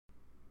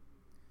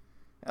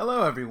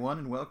Hello, everyone,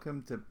 and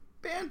welcome to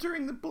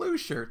Bantering the Blue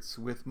Shirts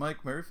with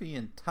Mike Murphy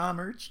and Tom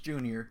Ertz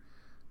Jr.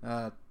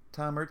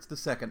 Tom Ertz the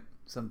second,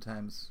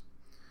 sometimes.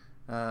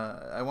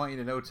 I want you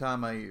to know,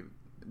 Tom,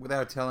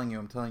 without telling you,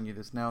 I'm telling you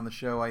this now on the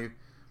show, I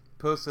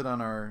posted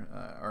on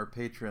our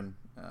Patreon,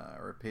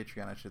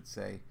 I should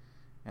say,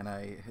 and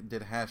I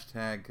did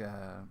hashtag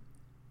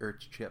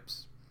Ertz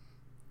Chips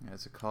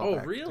as a Oh,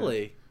 callback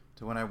really?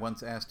 to when I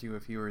once asked you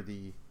if you were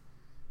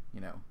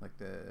like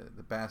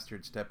the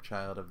bastard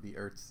stepchild of the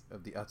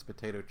Utz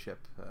potato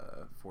chip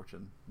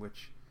fortune,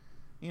 which,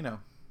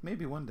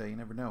 maybe one day, you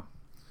never know.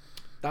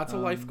 That's a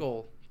life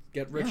goal.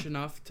 Get rich Yeah.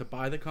 enough to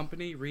buy the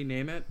company,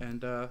 rename it,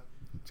 and To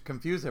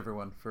confuse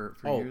everyone for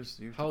years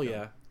to hell come.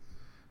 yeah.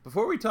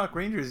 Before we talk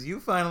Rangers, you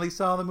finally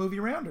saw the movie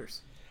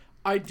Rounders.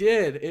 I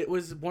did. It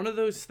was one of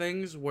those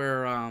things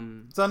where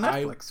It's on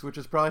Netflix, which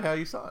is probably how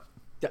you saw it.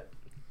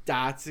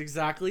 That's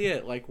exactly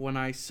it. Like when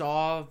I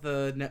saw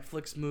the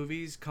Netflix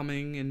movies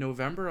coming in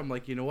November, I'm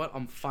like, you know what?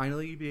 I'm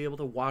finally be able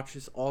to watch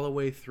this all the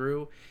way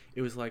through.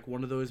 It was like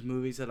one of those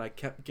movies that I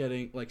kept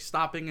getting like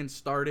stopping and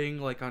starting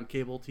like on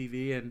cable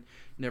TV and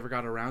never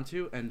got around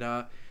to. And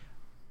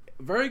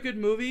very good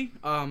movie.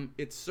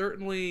 It's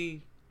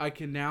certainly I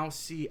can now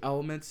see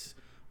elements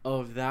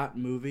of that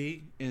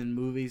movie in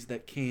movies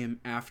that came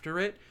after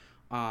it.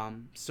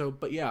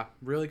 But yeah,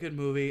 really good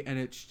movie, and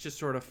it's just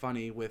sort of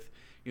funny with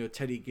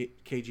Teddy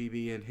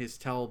KGB and his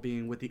tell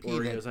being with the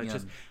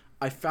Oreos.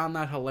 I found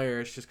that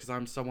hilarious just because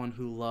I'm someone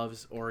who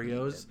loves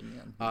Oreos,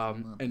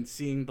 and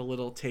seeing the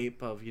little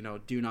tape of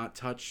do not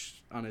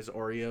touch on his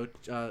Oreo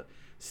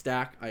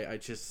stack.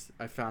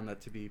 I found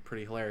that to be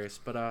pretty hilarious,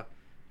 but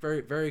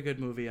very very good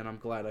movie, and I'm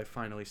glad I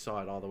finally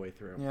saw it all the way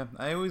through. Yeah,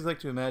 I always like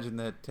to imagine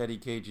that Teddy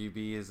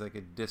KGB is like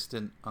a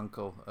distant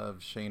uncle of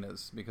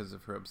Shayna's because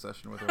of her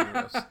obsession with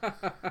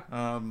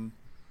Oreos.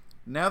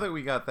 Now that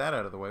we got that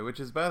out of the way, which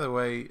is, by the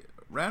way,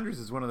 Rounders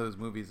is one of those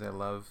movies I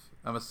love.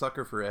 I'm a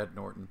sucker for Ed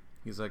Norton.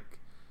 He's like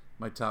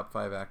my top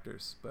 5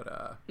 actors.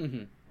 But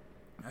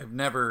I've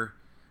never,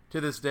 to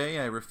this day,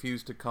 I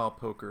refuse to call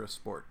poker a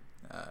sport.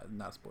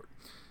 Not a sport.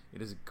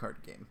 It is a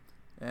card game.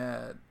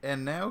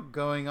 And now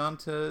going on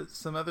to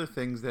some other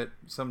things that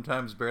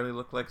sometimes barely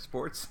look like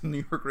sports.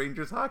 New York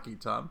Rangers hockey,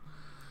 Tom.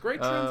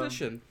 Great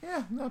transition.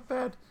 Yeah, not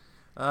bad.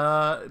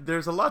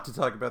 There's a lot to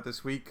talk about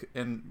this week,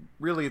 and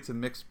really it's a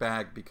mixed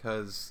bag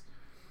because,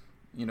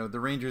 the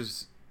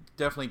Rangers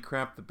definitely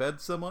crapped the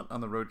bed somewhat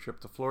on the road trip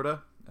to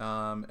Florida,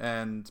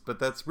 but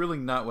that's really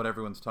not what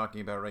everyone's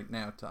talking about right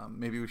now, Tom.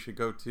 Maybe we should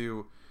go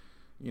to,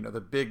 the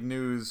big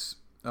news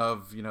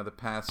of, the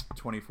past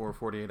 24,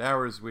 48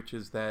 hours, which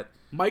is that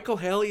Michael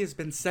Haley has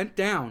been sent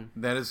down.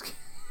 that is,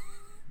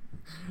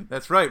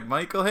 that's right,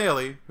 Michael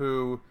Haley,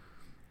 who,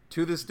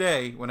 to this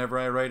day, whenever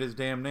I write his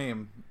damn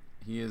name,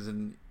 he is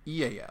an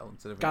EAL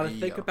instead of Gotta an EEL.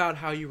 think about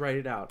how you write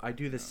it out. I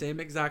do the same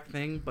exact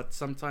thing, but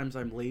sometimes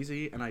I'm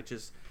lazy and I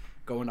just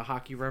go into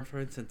Hockey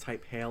Reference and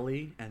type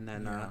Haley, and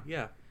then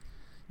Yeah,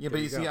 There but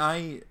you you see,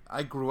 go.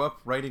 I grew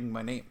up writing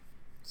my name,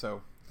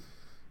 so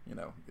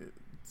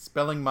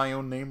spelling my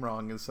own name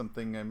wrong is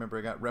something I remember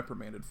I got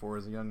reprimanded for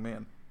as a young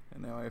man,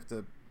 and now I have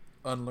to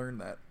unlearn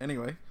that.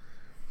 Anyway,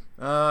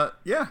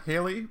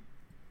 Haley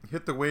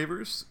hit the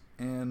waivers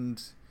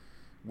and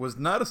was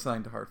not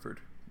assigned to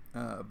Hartford,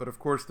 but of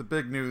course the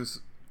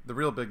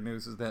real big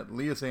news is that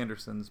Lias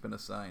Andersson's been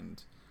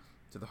assigned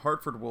to the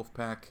Hartford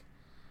Wolfpack,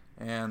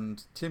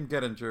 and Tim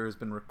Gettinger has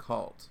been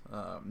recalled.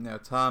 Now,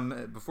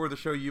 Tom, before the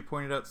show, you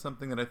pointed out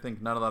something that I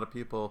think not a lot of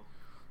people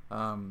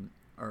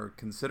are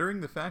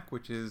considering the fact,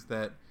 which is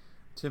that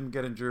Tim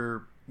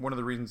Gettinger, one of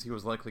the reasons he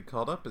was likely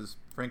called up is,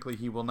 frankly,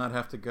 he will not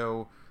have to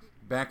go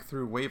back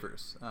through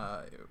waivers.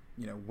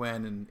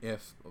 When and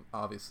if,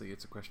 obviously,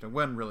 it's a question of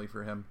when, really,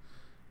 for him,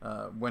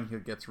 when he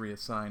gets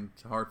reassigned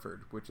to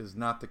Hartford, which is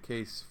not the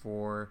case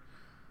for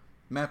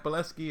Matt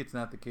Bolesky. It's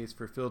not the case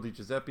for Phil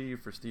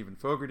DiGiuseppe, for Stephen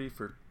Fogarty,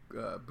 for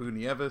Boo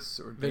Nieves,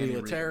 or Vinny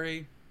Danny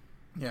Lettieri.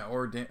 Yeah,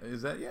 or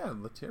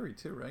Lettieri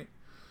too, right?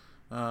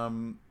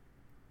 That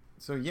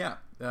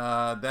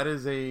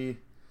is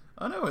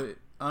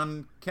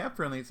on Cap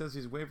Friendly it says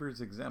he's waivers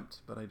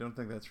exempt, but I don't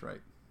think that's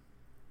right.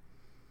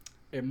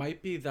 It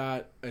might be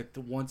that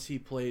once he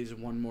plays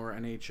one more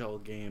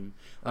NHL game.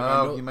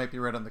 You might be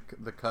right on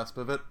the cusp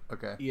of it.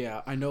 Okay.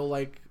 Yeah, I know.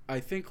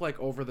 I think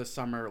over the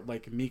summer,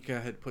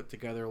 Mika had put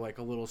together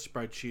a little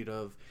spreadsheet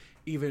of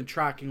even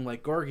tracking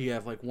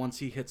Gorgiev. Once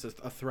he hits a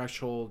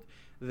threshold,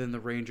 then the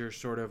Rangers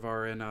sort of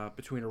are in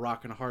between a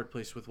rock and a hard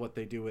place with what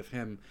they do with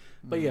him.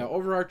 But yeah,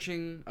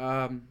 overarching,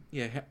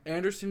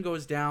 Andersson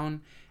goes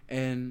down,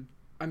 and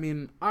I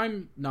mean,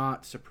 I'm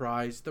not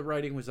surprised. The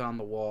writing was on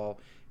the wall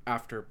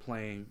after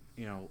playing,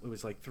 it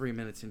was 3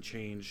 minutes and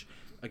change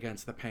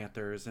against the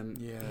Panthers, and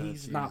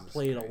he's not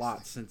played a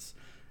lot since.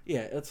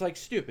 Yeah, it's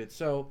stupid.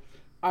 So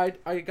I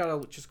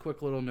got just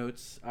quick little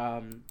notes.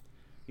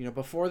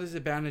 Before the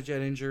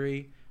Zibanejad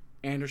injury,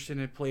 Andersson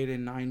had played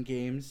in 9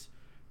 games.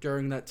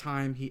 During that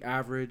time, he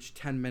averaged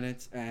 10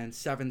 minutes and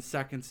 7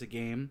 seconds a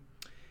game.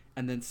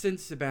 And then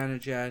since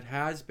Zibanejad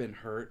has been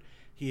hurt,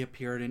 he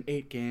appeared in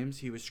 8 games.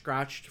 He was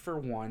scratched for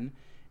 1.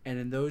 and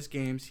in those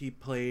games he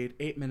played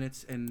 8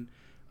 minutes and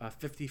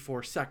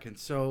 54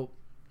 seconds. So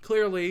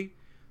clearly,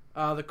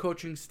 the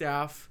coaching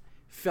staff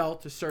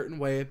felt a certain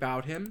way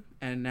about him,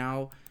 and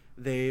now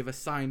they've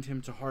assigned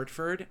him to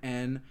Hartford,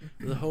 and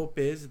the hope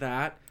is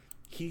that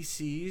he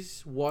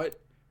sees what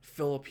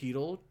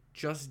Filipino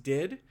just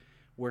did,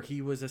 where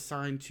he was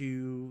assigned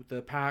to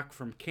the Pack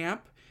from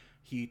camp.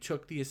 He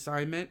took the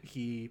assignment,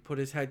 he put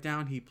his head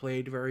down, he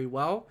played very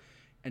well,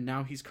 and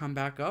now he's come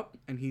back up,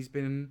 and he's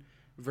been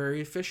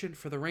very efficient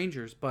for the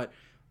Rangers. But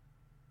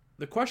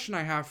the question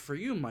I have for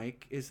you,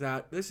 Mike, is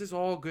that this is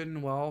all good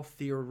and well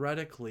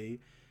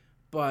theoretically,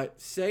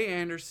 but say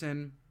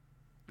Anderson,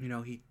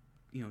 he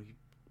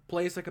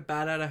plays like a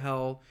bat out of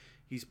hell.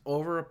 He's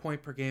over a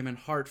point per game in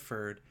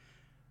Hartford.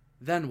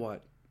 Then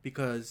what?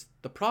 Because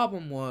the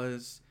problem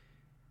was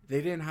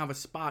they didn't have a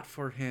spot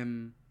for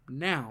him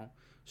now.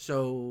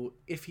 So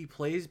if he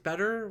plays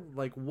better,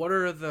 like, what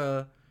are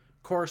the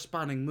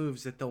corresponding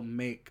moves that they'll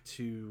make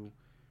to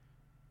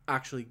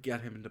actually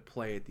get him to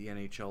play at the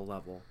NHL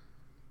level?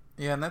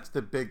 Yeah, and that's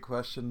the big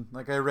question.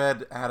 Like, I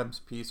read Adam's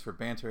piece for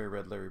Banter. I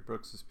read Larry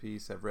Brooks's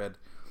piece. I've read,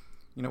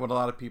 what a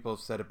lot of people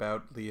have said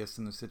about Lias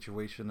and the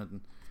situation.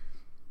 And,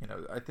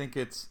 I think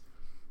it's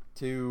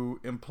to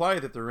imply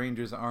that the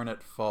Rangers aren't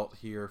at fault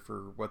here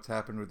for what's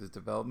happened with his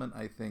development,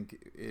 I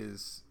think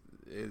is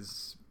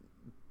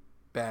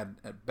bad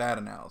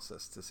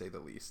analysis, to say the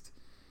least.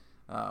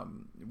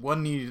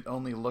 One need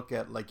only look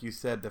at, like you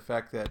said, the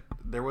fact that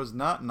there was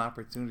not an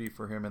opportunity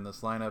for him in this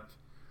lineup,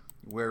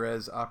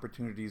 whereas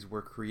opportunities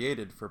were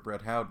created for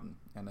Brett Howden.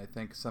 And I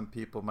think some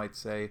people might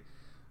say,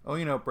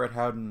 Brett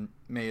Howden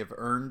may have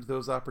earned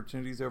those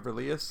opportunities over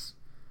Lias.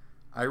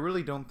 I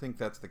really don't think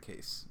that's the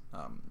case.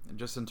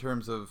 Just in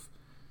terms of,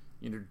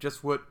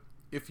 just what,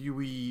 if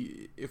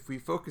we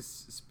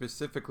focus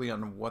specifically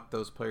on what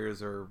those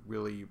players are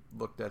really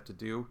looked at to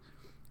do,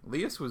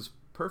 Lias was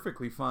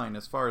perfectly fine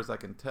as far as I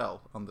can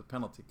tell on the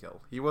penalty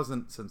kill. He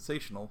wasn't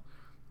sensational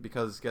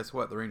because guess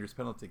what? The Rangers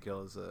penalty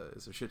kill is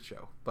a shit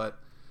show. But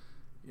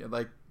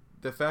like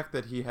the fact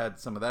that he had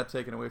some of that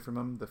taken away from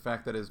him, the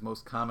fact that his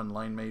most common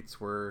line mates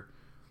were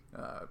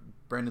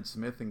Brendan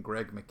Smith and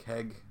Greg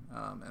McKegg,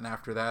 and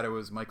after that it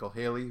was Michael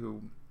Haley,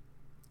 who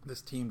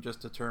this team just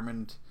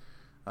determined,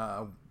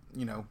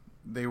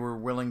 they were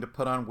willing to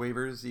put on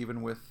waivers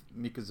even with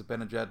Mika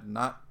Zibanejad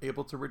not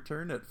able to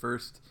return. At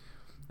first,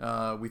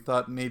 we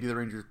thought maybe the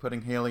Rangers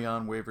putting Haley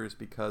on waivers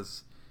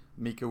because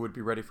Mika would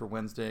be ready for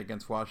Wednesday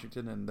against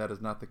Washington, and that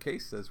is not the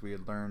case, as we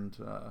had learned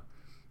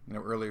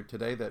earlier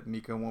today that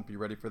Mika won't be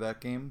ready for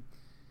that game.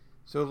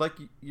 So like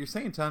you're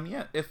saying, Tom,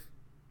 yeah,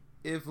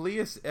 if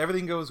Lias,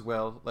 everything goes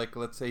well, like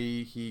let's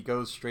say he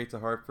goes straight to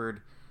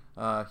Hartford,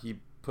 he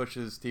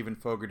pushes Stephen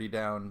Fogarty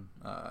down.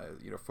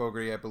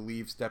 Fogarty, I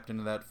believe, stepped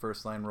into that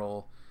first line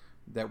role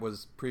that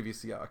was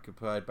previously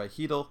occupied by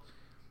Hedl,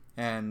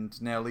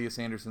 and now Lias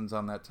Andersson's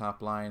on that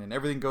top line, and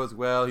everything goes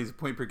well. He's a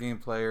point per game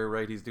player,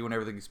 right? He's doing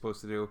everything he's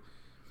supposed to do.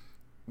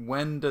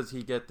 When does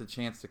he get the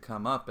chance to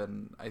come up?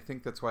 And I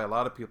think that's why a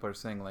lot of people are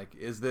saying, like,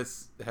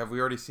 have we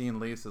already seen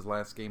Lias's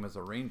last game as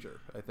a Ranger?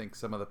 I think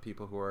some of the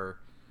people who are,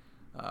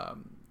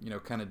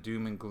 kind of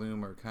doom and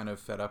gloom or kind of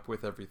fed up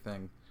with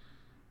everything.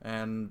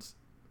 And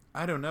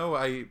I don't know.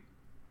 It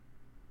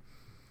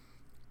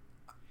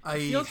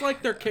feels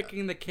like they're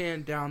kicking the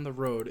can down the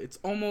road. It's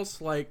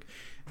almost like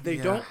they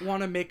don't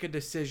want to make a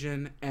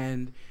decision,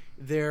 and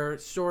they're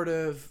sort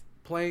of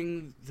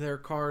playing their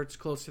cards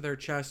close to their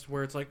chest,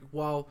 where it's like,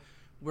 well,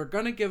 we're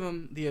going to give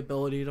him the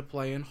ability to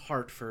play in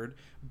Hartford,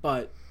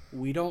 but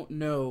we don't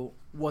know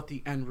what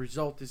the end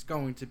result is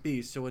going to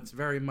be. So it's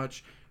very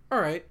much,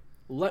 all right,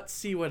 let's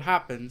see what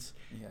happens.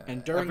 Yeah,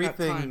 and during that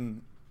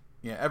time...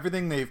 Yeah,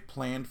 everything they've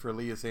planned for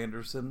Lias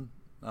Andersson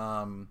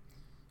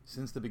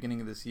since the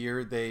beginning of this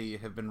year, they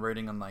have been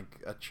writing on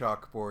like a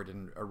chalkboard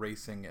and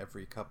erasing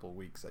every couple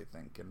weeks, I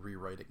think, and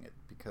rewriting it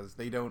because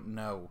they don't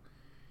know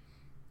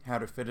how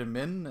to fit him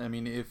in. I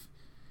mean,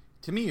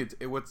 to me,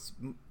 what's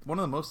one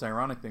of the most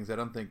ironic things I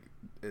don't think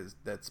is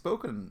that's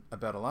spoken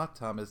about a lot,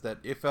 Tom, is that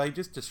if I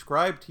just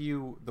describe to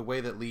you the way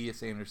that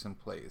Lias Andersson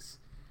plays,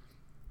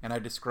 and I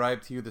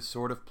describe to you the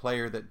sort of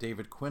player that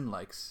David Quinn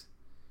likes,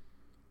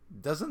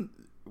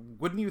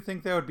 wouldn't you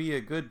think that would be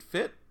a good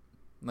fit?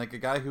 Like a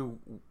guy who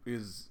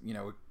is,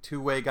 a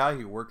two-way guy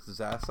who works his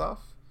ass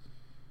off?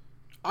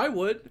 I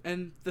would,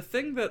 and the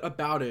thing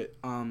about it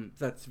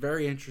that's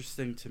very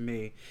interesting to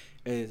me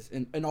is,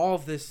 in all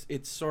of this,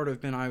 it's sort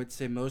of been, I would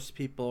say, most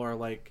people are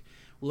like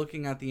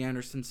looking at the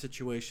Andersson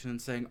situation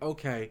and saying,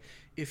 okay,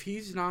 if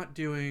he's not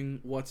doing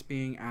what's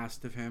being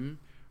asked of him,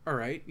 all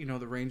right,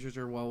 the Rangers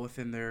are well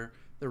within their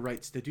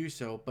rights to do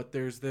so, but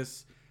there's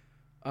this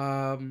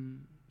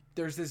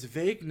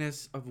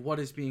vagueness of what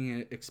is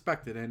being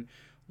expected, and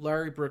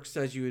Larry Brooks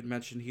says you had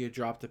mentioned he had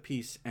dropped a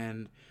piece,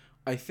 and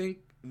I think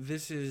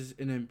this is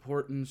an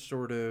important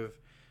sort of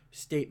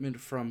statement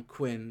from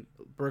Quinn.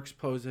 Brooks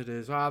posed it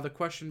as, the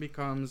question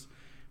becomes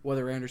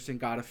whether Andersson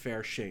got a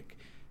fair shake.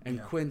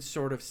 And Quinn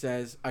sort of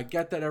says, I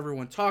get that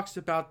everyone talks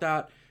about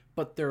that,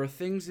 but there are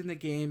things in the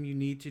game you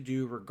need to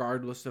do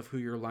regardless of who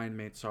your line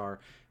mates are.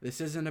 This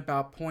isn't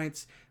about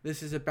points.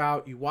 This is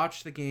about you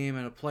watch the game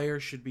and a player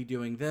should be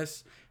doing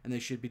this and they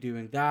should be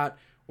doing that,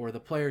 or the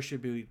player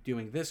should be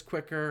doing this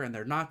quicker and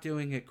they're not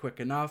doing it quick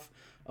enough.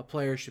 A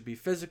player should be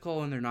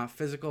physical and they're not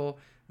physical.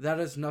 That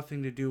has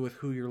nothing to do with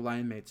who your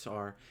line mates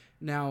are.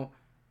 Now,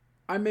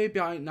 I may be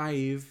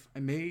naive, I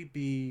may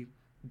be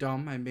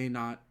dumb, I may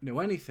not know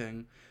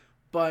anything,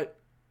 but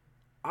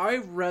I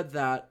read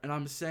that and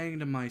I'm saying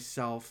to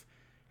myself,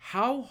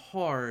 how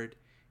hard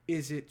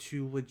is it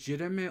to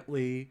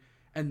legitimately,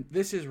 and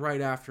this is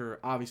right after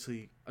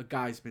obviously a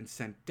guy's been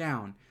sent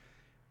down,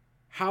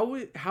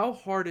 how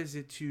hard is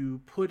it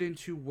to put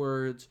into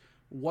words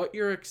what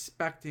you're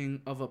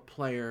expecting of a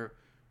player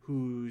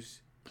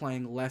who's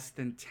playing less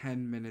than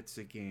 10 minutes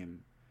a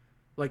game?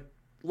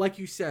 Like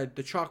you said,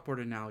 the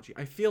chalkboard analogy.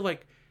 I feel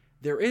like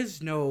there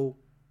is no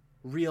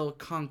real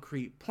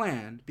concrete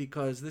plan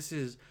because this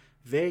is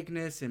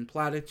vagueness and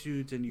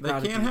platitudes, and you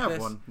gotta can't do have this.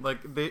 one. Like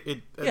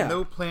Yeah.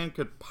 no plan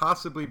could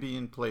possibly be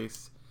in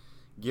place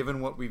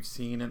given what we've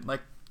seen. And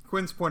like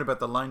Quinn's point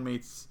about the line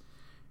mates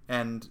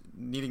and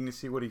needing to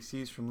see what he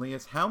sees from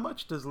Lias, how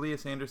much does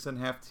Lias Andersson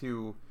have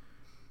to,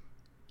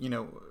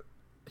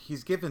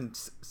 he's given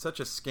such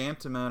a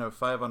scant amount of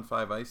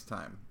 5-on-5 ice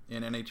time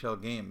in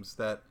NHL games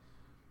that,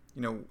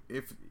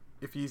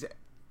 if he's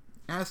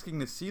asking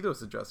to see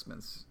those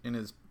adjustments in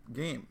his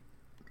game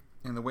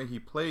and the way he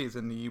plays,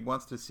 and he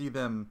wants to see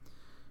them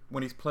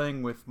when he's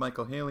playing with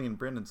Michael Haley and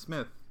Brendan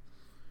Smith,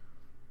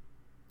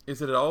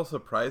 is it at all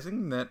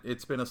surprising that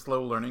it's been a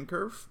slow learning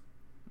curve?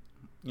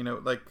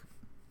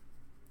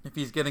 If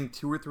he's getting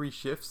 2 or 3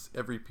 shifts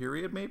every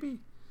period,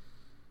 maybe?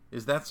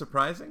 Is that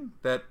surprising?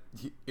 That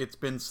it's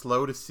been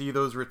slow to see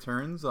those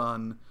returns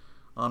on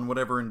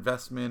whatever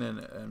investment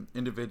and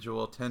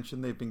individual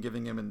attention they've been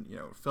giving him in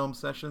film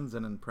sessions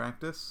and in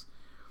practice?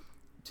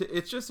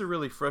 It's just a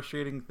really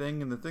frustrating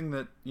thing, and the thing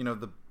that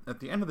at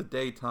the end of the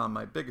day, Tom,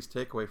 my biggest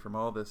takeaway from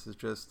all this is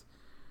just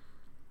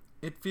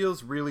it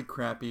feels really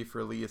crappy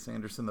for Lias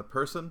Andersson the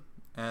person,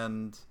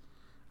 and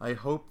I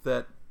hope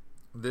that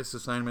this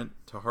assignment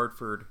to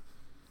Hartford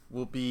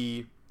will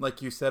be,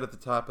 like you said at the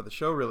top of the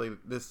show, really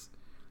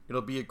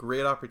it'll be a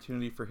great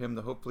opportunity for him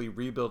to hopefully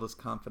rebuild his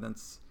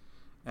confidence.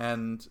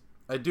 And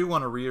I do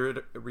want to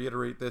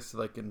reiterate this,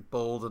 like in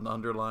bold and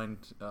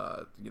underlined,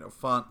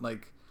 font.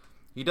 Like,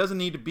 he doesn't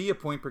need to be a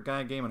point per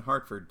guy game in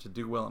Hartford to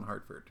do well in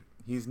Hartford.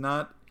 He's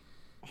not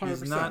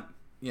 100%.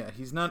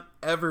 He's not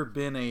ever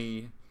been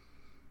a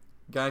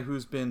guy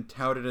who's been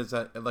touted as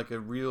a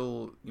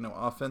real,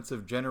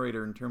 offensive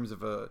generator in terms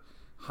of a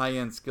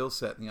high-end skill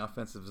set in the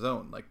offensive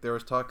zone. Like, there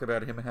was talk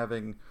about him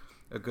having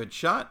a good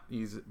shot,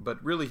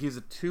 but really he's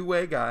a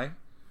two-way guy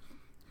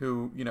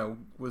who,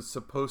 was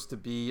supposed to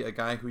be a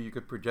guy who you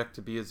could project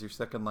to be as your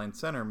second-line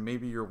center,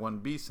 maybe your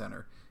 1B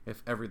center,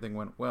 if everything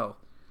went well.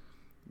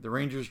 The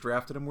Rangers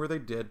drafted him where they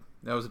did.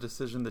 That was a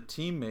decision the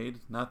team made,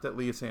 not that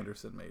Lias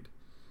Andersson made.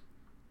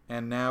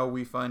 And now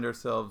we find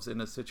ourselves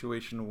in a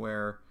situation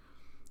where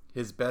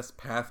his best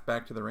path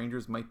back to the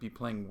Rangers might be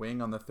playing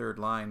wing on the third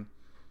line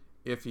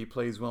if he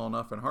plays well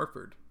enough in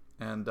Hartford.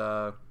 And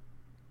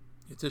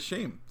it's a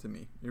shame to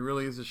me. It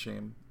really is a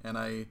shame. And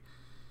I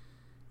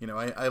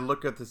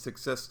look at the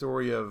success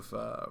story of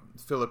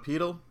Filip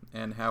Chytil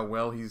and how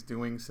well he's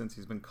doing since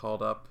he's been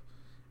called up,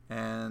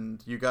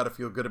 and you got to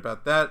feel good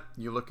about that.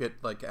 You look at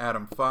like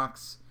Adam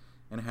Fox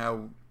and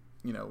how,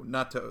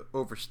 not to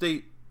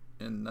overstate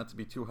and not to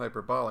be too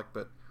hyperbolic,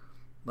 but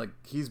like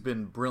he's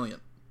been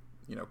brilliant,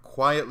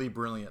 quietly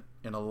brilliant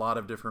in a lot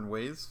of different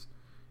ways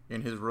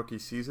in his rookie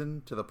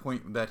season, to the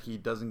point that he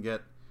doesn't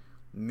get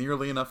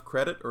nearly enough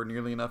credit or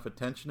nearly enough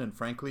attention. And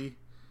frankly,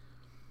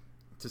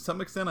 to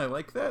some extent, I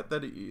like that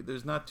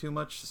there's not too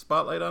much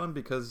spotlight on him,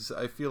 because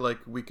I feel like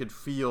we could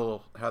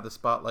feel how the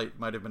spotlight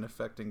might have been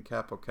affecting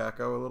Kaapo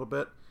Kakko a little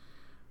bit.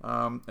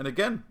 And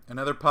again,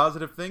 another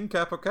positive thing,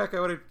 Kaapo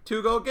Kakko had a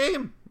 2-goal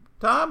game,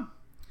 Tom.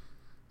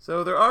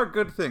 So there are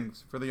good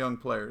things for the young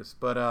players,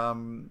 but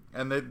and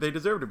they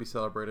deserve to be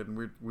celebrated,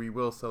 and we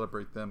will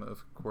celebrate them,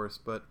 of course.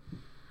 But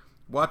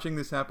watching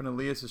this happen to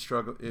Lias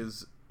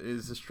is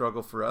a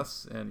struggle for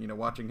us, and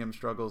watching him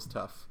struggle is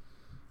tough.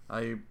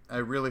 I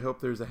really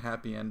hope there's a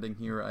happy ending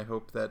here. I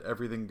hope that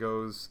everything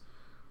goes,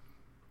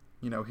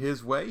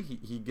 his way.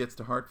 He gets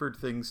to Hartford,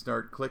 things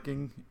start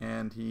clicking,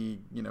 and he,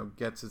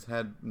 gets his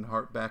head and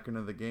heart back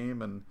into the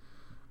game and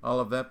all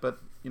of that. But,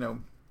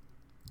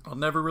 I'll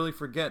never really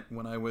forget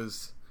when I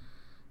was,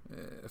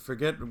 I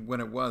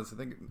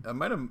think I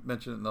might have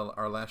mentioned it in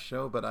our last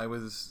show, but I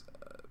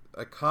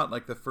caught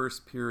like the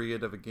first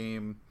period of a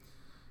game,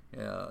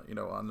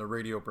 on the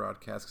radio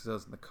broadcast, because I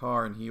was in the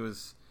car, and it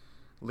was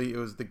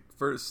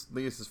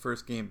Lias's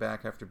first game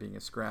back after being a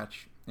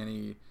scratch,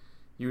 and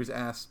he was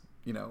asked,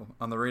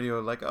 on the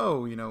radio, like,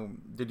 oh,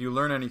 did you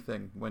learn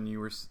anything when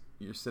you're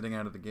sitting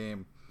out of the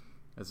game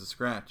as a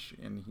scratch?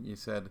 And he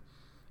said,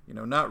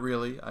 not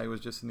really. I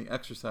was just in the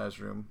exercise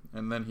room.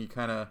 And then he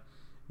kind of,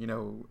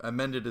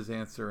 amended his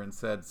answer and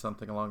said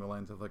something along the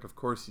lines of, like, of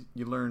course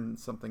you learn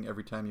something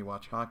every time you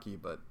watch hockey,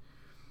 but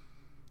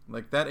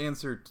Like, that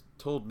answer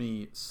told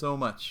me so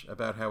much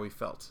about how he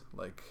felt.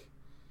 Like,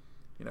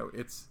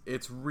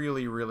 it's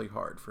really, really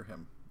hard for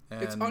him.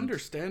 And it's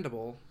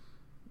understandable.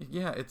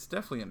 Yeah, it's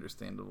definitely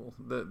understandable.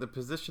 The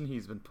position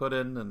he's been put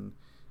in, and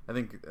I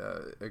think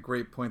a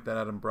great point that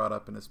Adam brought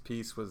up in his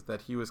piece was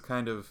that he was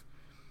kind of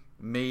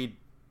made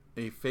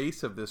a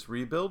face of this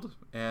rebuild,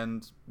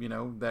 and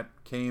that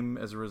came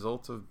as a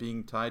result of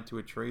being tied to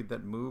a trade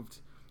that moved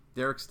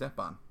Derek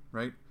Stepan,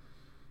 right?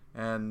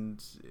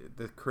 And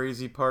the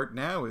crazy part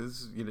now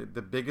is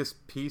the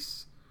biggest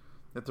piece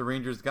that the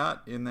Rangers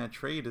got in that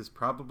trade is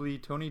probably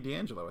Tony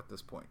DeAngelo at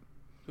this point,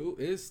 who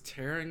is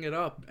tearing it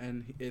up,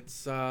 and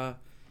it's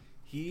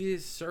he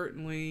is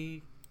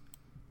certainly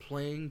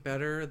playing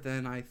better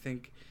than I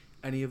think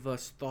any of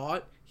us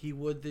thought he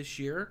would this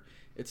year.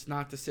 It's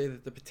not to say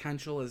that the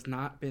potential has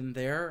not been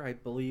there. I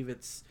believe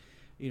it's,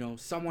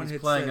 someone he's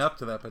had playing said, up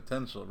to that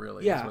potential,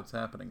 really, yeah, is what's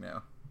happening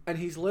now. And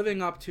he's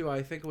living up to,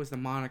 I think it was the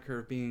moniker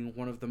of being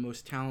one of the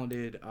most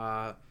talented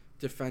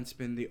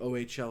defensemen the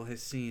OHL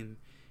has seen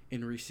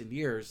in recent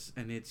years.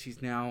 And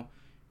he's now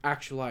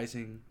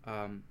actualizing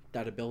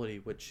that ability,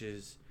 which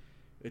is,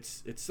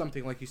 it's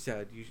something, like you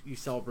said, you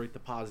celebrate the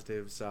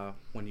positives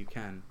when you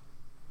can.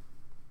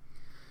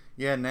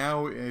 Yeah,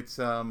 now it's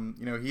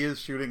he is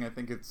shooting. I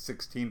think it's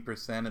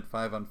 16% at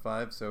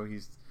 5-on-5, so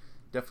he's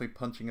definitely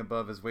punching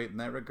above his weight in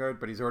that regard.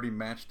 But he's already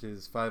matched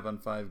his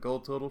 5-on-5 goal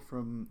total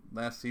from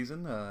last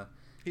season.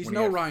 He's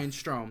no Ryan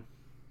Strome.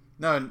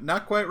 No,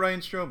 not quite Ryan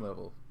Strome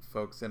level,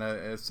 folks. And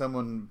as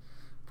someone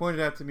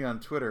pointed out to me on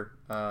Twitter,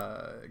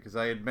 because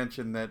I had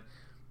mentioned that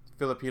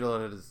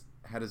Filipino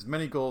had as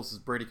many goals as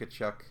Brady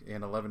Tkachuk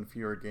in 11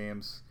 fewer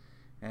games,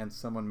 and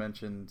someone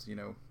mentioned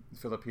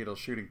Filipino's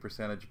shooting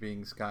percentage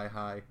being sky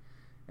high,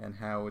 and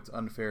how it's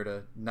unfair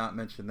to not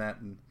mention that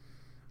and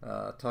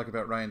talk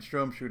about Ryan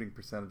Strome's shooting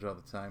percentage all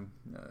the time.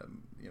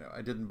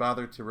 I didn't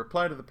bother to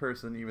reply to the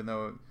person, even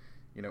though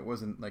it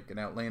wasn't like an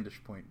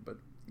outlandish point, but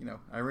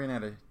I ran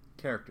out of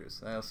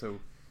characters. I also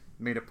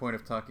made a point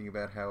of talking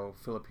about how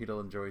Filipino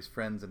enjoys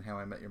Friends and How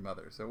I Met Your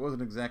Mother, so it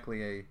wasn't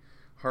exactly a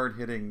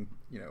hard-hitting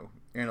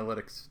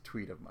analytics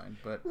tweet of mine,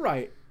 but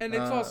right. And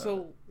it's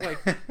also like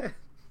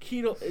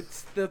Keto,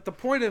 it's the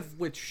point of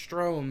which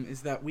Strome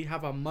is that we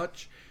have a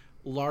much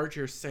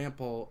larger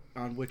sample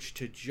on which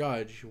to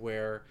judge,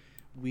 where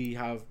we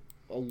have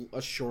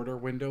a shorter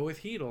window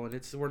with Hedel,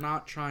 and we're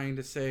not trying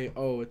to say,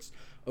 oh, it's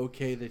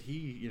okay that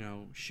he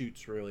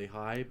shoots really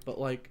high,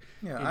 but I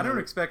don't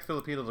expect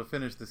Filipino to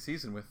finish the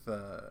season with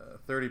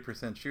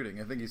 30%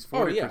 shooting. I think he's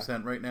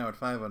 40% right now at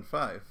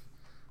 5-on-5.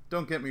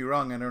 Don't get me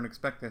wrong, I don't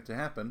expect that to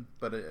happen,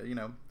 but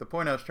the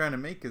point I was trying to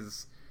make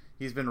is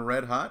he's been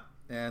red hot,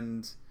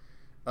 and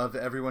of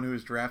everyone who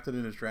was drafted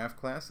in his draft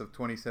class of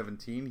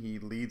 2017, he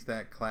leads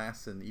that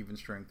class in even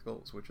strength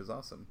goals, which is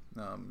awesome.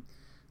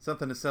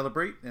 Something to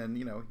celebrate. And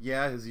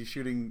is he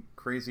shooting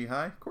crazy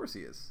high? Of course he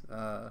is.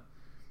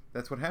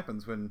 That's what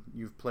happens when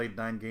you've played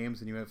 9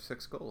 games and you have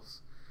 6 goals.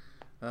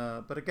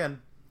 But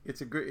again,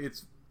 it's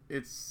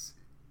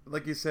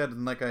like you said,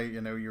 and like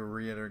you're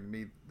reiterating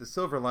me, the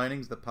silver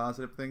linings, the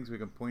positive things we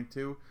can point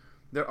to.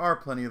 There are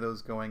plenty of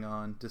those going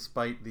on,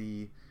 despite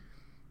the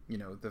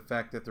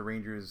fact that the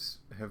Rangers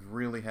have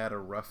really had a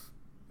rough.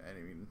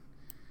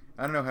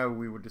 I don't know how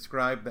we would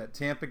describe that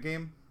Tampa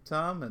game,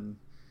 Tom, and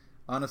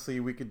honestly,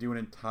 we could do an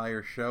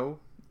entire show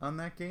on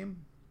that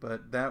game,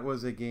 but that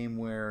was a game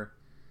where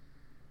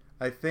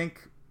I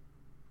think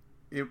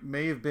it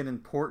may have been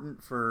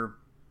important for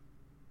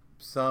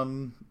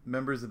some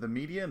members of the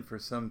media and for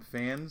some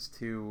fans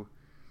to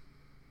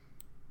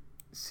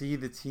see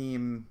the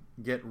team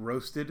get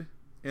roasted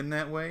in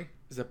that way.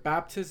 It's a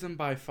baptism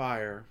by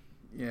fire.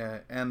 Yeah,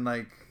 and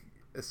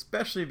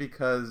especially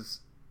because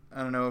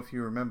I don't know if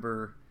you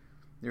remember,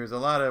 there was a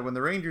lot of when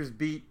the Rangers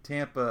beat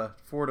Tampa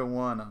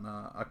 4-1 on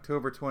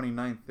October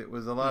 29th. It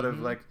was a lot of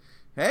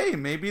hey,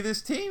 maybe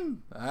this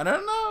team. I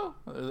don't know.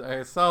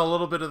 I saw a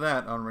little bit of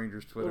that on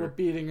Rangers Twitter. A little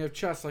beating of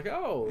chest,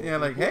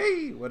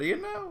 hey, what do you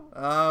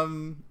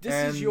know?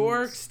 This is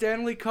your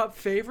Stanley Cup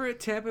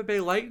favorite, Tampa Bay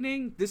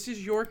Lightning. This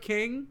is your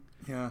king.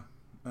 Yeah,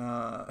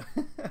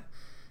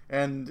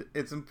 and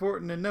it's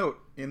important to note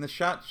in the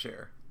shot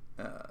share.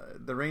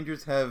 The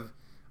Rangers have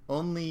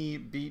only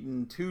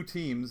beaten 2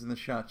 teams in the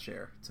shot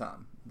share,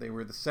 Tom. They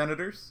were the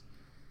Senators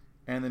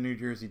and the New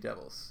Jersey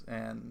Devils.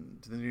 And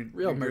the New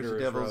Jersey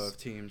Devils of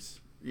teams.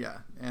 Yeah,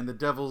 and the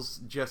Devils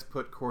just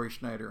put Corey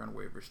Schneider on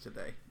waivers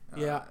today.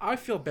 Yeah, I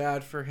feel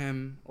bad for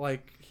him.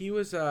 He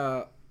was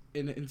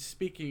in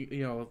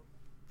speaking,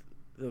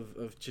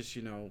 of just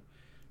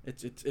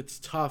it's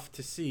tough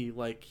to see.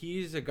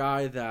 He's a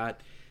guy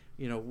that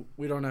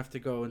we don't have to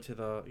go into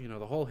the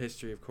the whole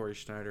history of Corey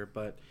Schneider,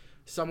 but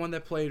someone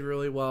that played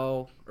really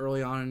well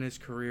early on in his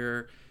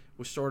career,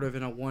 was sort of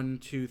in a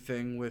 1-2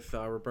 thing with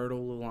Roberto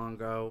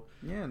Luongo.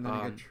 Yeah, and then he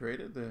got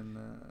traded, and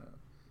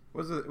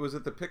was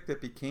it the pick that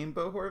became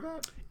Bo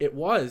Horvat? It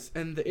was,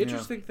 and the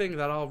interesting thing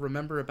that I'll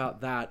remember about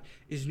that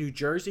is New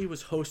Jersey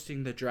was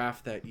hosting the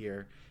draft that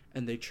year,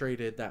 and they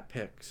traded that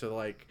pick.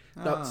 So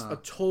that's a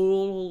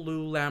total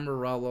Lou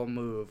Lamoriello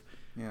move.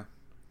 Yeah.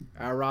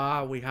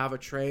 Era, we have a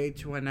trade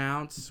to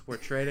announce. We're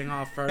trading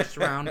our first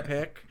round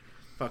pick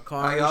for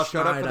Carl Y'all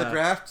showed up for the Schneider.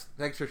 draft.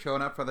 Thanks for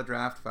showing up for the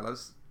draft,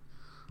 fellas.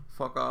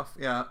 Fuck off.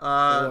 Yeah.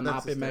 We will that's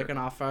not be hysterical. making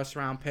our first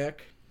round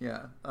pick.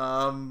 Yeah.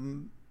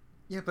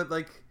 Yeah, but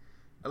like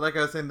I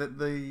was saying, that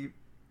the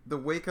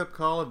wake up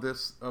call of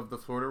the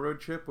Florida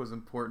road trip was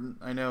important.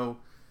 I know,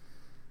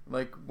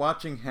 like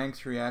watching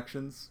Hank's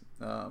reactions.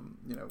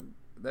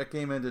 That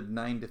game ended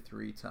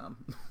 9-3. Tom.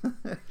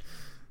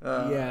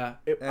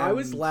 I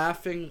was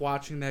laughing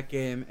watching that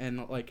game,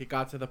 and like it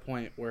got to the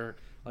point where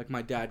like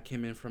my dad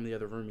came in from the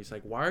other room. He's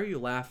like, "Why are you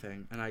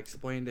laughing?" And I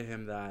explained to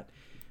him that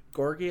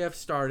Georgiev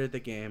started the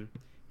game,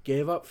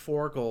 gave up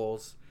 4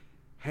 goals.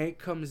 Hank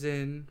comes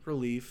in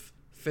relief,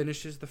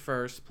 finishes the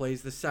first,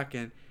 plays the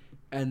second,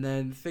 and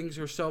then things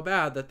were so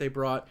bad that they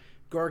brought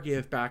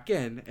Georgiev back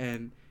in.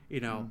 And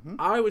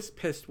I was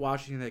pissed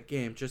watching that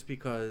game just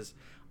because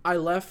I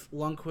left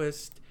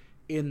Lundqvist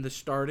in the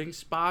starting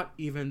spot,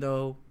 even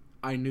though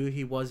I knew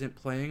he wasn't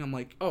playing. I'm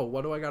like, oh,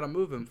 what do I got to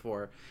move him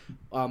for?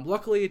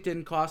 Luckily, it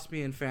didn't cost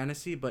me in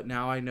fantasy, but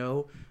now I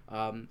know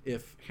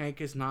if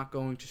Hank is not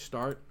going to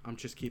start, I'm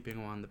just keeping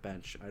him on the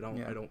bench. I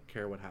don't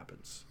care what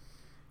happens.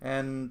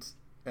 And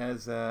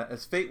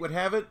as fate would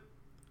have it,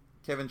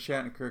 Kevin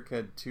Shattenkirk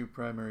had 2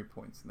 primary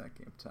points in that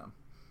game, Tom.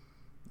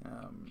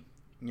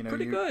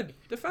 Pretty good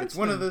defenseman. It's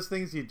one of those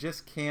things you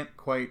just can't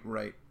quite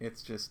write.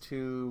 It's just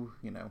too,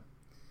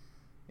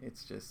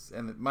 it's just,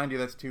 and mind you,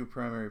 that's 2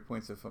 primary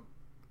points at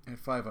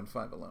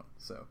 5-on-5 alone.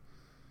 So,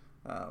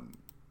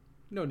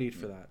 no need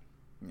for that.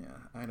 Yeah,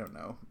 I don't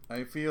know.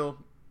 I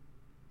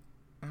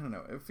don't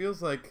know. It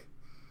feels like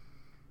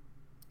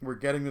we're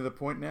getting to the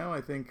point now,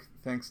 I think,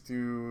 thanks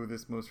to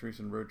this most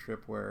recent road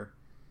trip where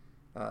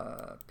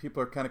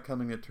people are kind of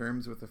coming to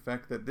terms with the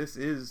fact that this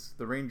is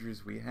the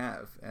Rangers we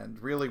have.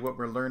 And really what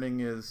we're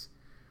learning is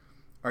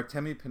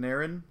Artemi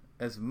Panarin,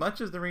 as much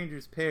as the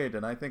Rangers paid,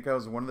 and I think I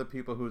was one of the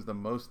people who was the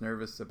most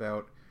nervous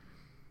about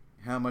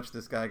how much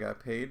this guy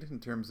got paid in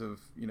terms of,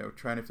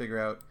 trying to figure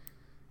out,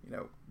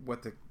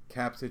 what the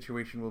cap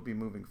situation will be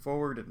moving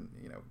forward and,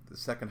 the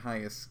second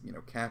highest,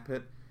 cap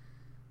hit.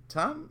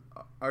 Tom,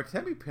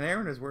 Artemi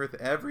Panarin is worth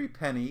every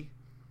penny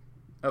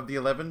of the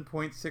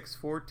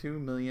 $11.642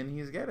 million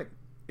he's getting.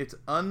 It's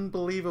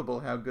unbelievable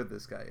how good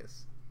this guy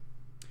is.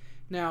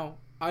 Now,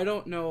 I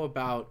don't know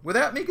about...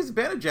 Without Mika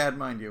Zibanejad,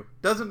 mind you.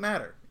 Doesn't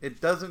matter. It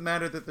doesn't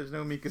matter that there's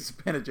no Mika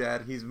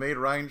Zibanejad. He's made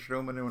Ryan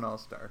Strowman into an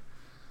all-star.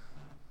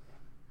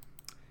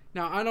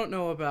 Now, I don't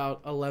know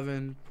about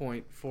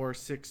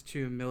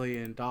 $11.462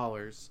 million,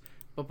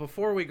 but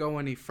before we go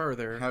any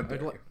further... How dare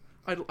you.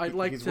 I'd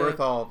like He's to... worth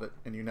all of it,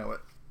 and you know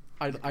it.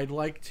 I'd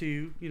like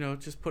to,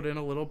 just put in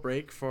a little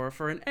break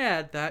for an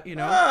ad that,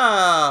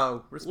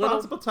 Oh!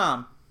 Responsible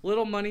Tom.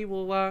 Little money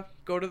will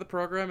go to the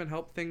program and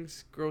help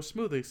things grow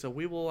smoothly. So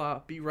we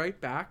will be right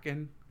back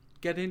and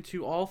get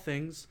into all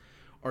things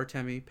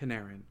Artemi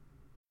Panarin.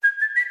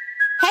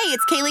 Hey,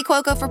 it's Kaylee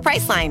Cuoco for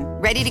Priceline.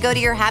 Ready to go to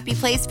your happy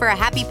place for a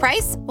happy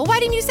price? Well, why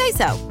didn't you say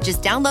so?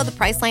 Just download the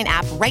Priceline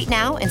app right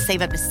now and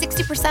save up to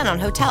 60% on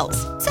hotels.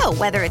 So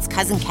whether it's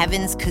Cousin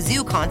Kevin's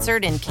Kazoo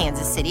Concert in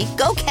Kansas City,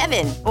 go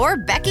Kevin, or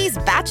Becky's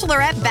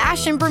Bachelorette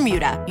Bash in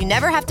Bermuda, you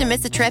never have to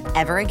miss a trip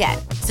ever again.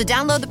 So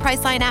download the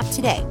Priceline app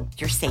today.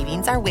 Your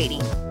savings are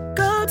waiting.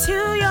 Go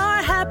to your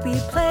happy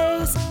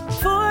place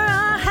for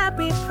a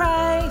happy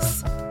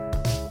price.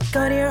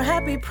 Go to your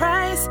happy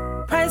price,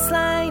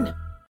 Priceline.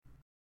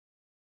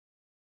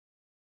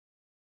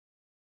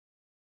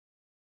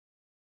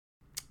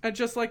 And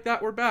just like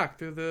that, we're back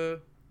through the,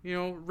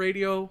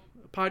 radio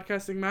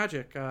podcasting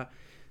magic.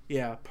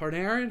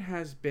 Panarin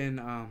has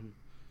been,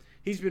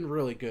 he's been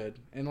really good.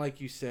 And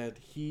like you said,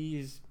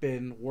 he's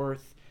been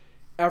worth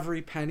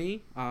every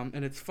penny.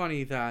 And it's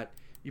funny that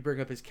you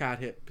bring up his cap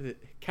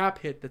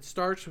hit that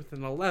starts with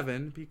an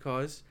 11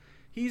 because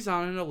he's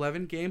on an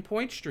 11-game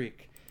point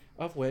streak,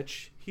 of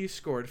which he's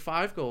scored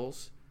 5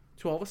 goals,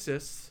 12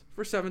 assists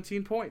for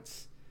 17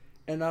 points.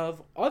 And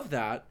of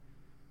that,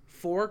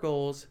 4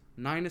 goals,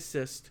 9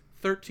 assists,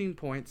 13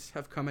 points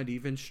have come at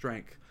even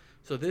strength.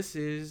 So this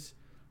is,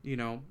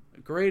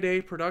 grade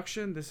A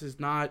production. This is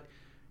not,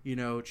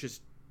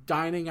 just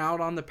dining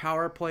out on the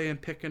power play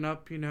and picking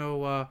up, easy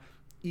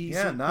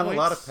Yeah, not points. A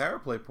lot of power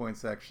play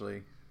points,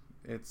 actually.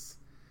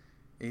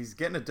 He's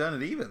getting it done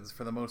at evens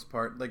for the most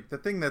part. Like, the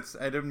thing that's,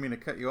 I didn't mean to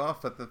cut you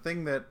off, but the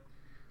thing that,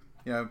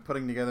 I'm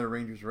putting together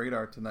Rangers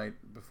radar tonight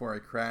before I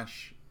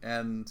crash,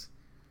 and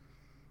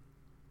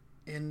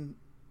in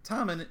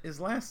his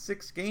last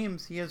 6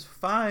 games, he has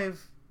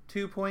 5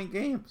 2-point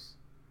games.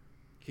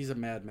 He's a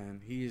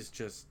madman. He is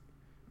just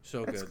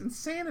so good. That's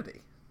insanity.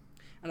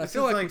 And I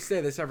feel like we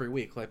say this every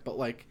week,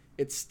 but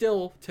it's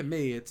still, to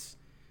me, it's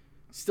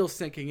still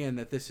sinking in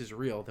that this is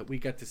real, that we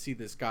get to see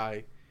this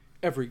guy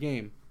every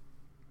game.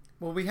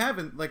 Well, we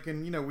haven't,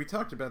 and, we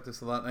talked about this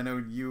a lot. I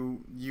know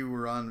you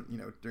were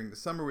on, during the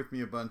summer with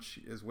me a bunch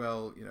as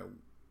well,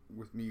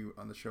 with me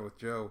on the show with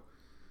Joe.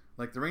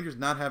 Like, the Rangers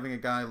not having a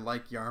guy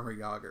like Jaromir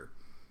Jagr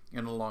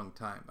in a long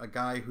time. A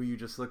guy who you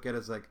just look at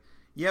as like,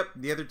 yep,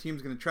 the other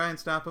team's going to try and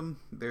stop him.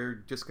 They're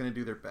just going to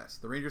do their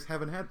best. The Rangers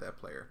haven't had that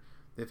player.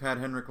 They've had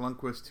Henrik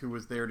Lundqvist, who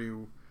was there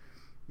to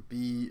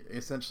be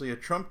essentially a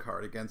trump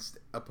card against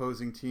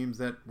opposing teams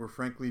that were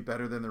frankly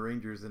better than the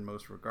Rangers in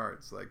most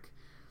regards. Like,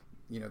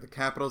 the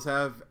Capitals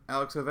have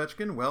Alex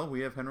Ovechkin. Well,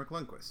 we have Henrik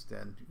Lundqvist,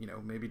 and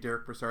maybe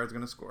Derek Brassard's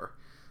going to score.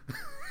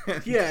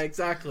 Yeah,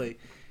 exactly.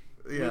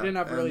 We didn't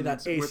have really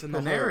that ace in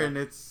the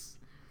hole.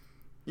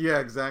 Yeah,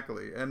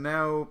 exactly. And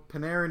now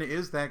Panarin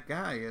is that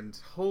guy, and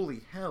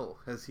holy hell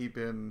has he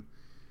been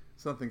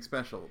something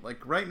special.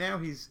 Like, right now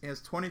he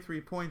has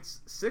 23 points,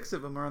 6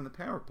 of them are on the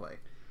power play.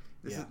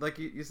 This is, like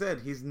you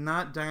said, he's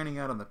not dining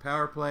out on the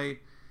power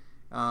play.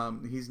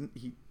 And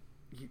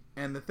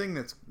the thing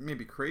that's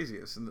maybe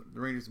craziest, in the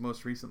Rangers'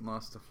 most recent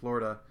loss to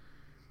Florida,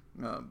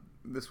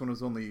 this one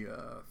was only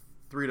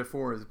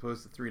 3-4 as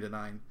opposed to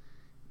 3-9.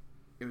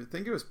 I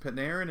think it was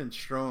Panarin and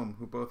Strome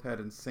who both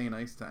had insane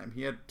ice time.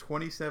 He had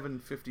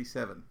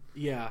 27:57.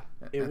 Yeah,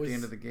 at the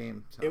end of the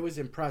game. So it was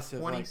impressive.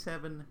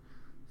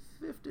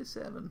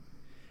 27:57.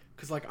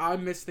 Because I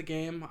missed the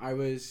game. I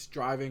was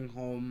driving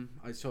home,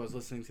 so I was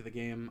listening to the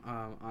game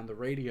on the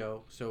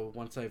radio. So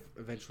once I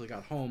eventually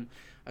got home,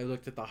 I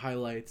looked at the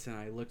highlights and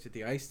I looked at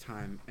the ice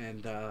time,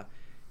 and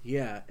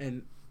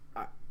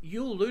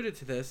you alluded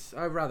to this.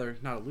 I'd rather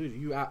not alluded.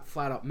 You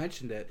flat out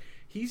mentioned it.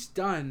 He's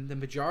done the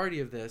majority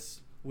of this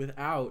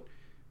without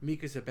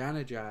Mika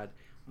Zibanejad.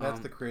 That's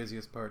the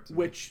craziest part to me.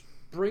 Which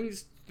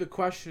brings the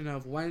question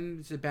of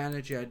when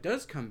Zibanejad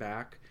does come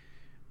back.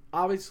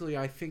 Obviously,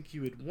 I think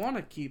you would want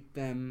to keep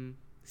them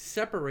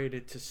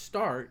separated to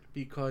start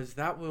because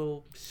that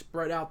will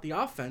spread out the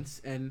offense.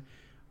 And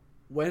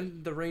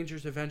when the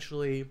Rangers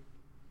eventually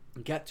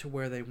get to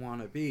where they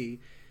want to be,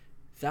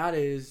 that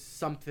is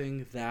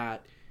something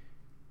that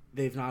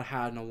they've not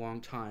had in a long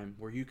time,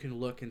 where you can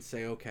look and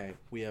say, okay,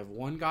 we have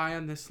one guy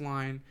on this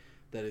line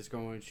that is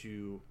going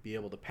to be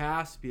able to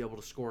pass, be able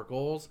to score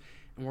goals,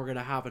 and we're going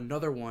to have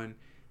another one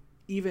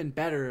even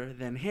better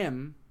than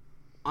him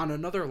on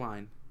another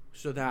line,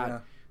 so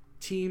that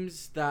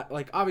teams that,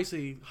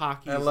 obviously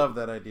hockey. I love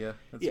that idea.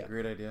 That's a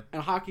great idea.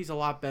 And hockey's a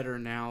lot better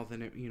now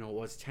than it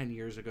was 10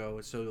 years ago.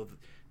 So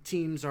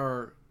teams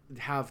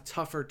have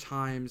tougher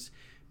times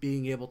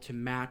being able to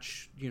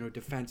match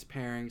defense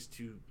pairings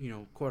to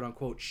quote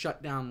unquote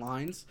shut down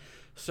lines.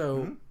 So.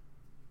 Mm-hmm.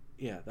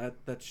 Yeah,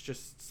 that's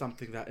just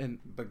something that...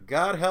 But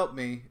God help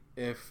me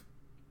if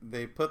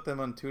they put them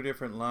on two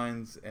different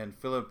lines and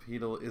Philip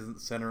Hedl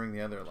isn't centering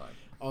the other line.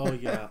 Oh,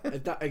 yeah.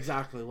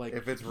 Exactly.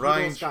 If it's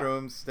Ryan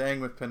Strome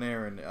staying with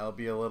Panarin, I'll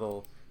be a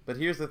little... But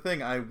here's the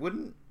thing. I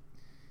wouldn't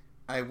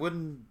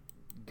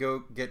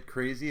go get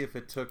crazy if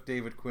it took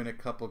David Quinn a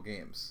couple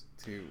games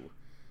to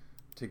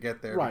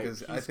get there. Right.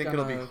 Because I think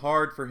it'll be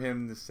hard for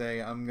him to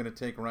say, I'm going to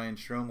take Ryan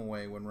Strome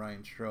away when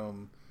Ryan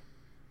Strome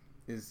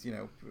is,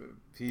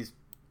 he's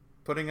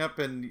putting up,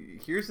 and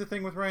here's the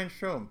thing with Ryan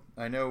Strome.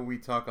 I know we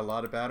talk a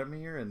lot about him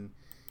here, and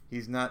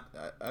he's not.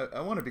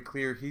 I want to be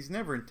clear. He's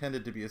never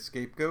intended to be a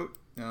scapegoat.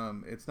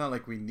 It's not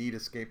like we need a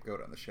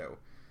scapegoat on the show.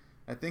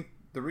 I think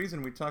the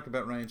reason we talk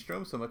about Ryan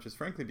Strome so much is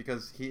frankly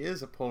because he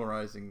is a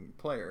polarizing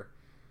player.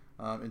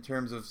 In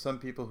terms of some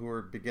people who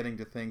are beginning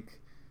to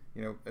think,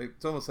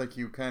 it's almost like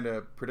you kind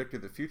of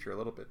predicted the future a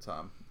little bit,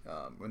 Tom,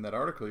 in that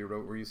article you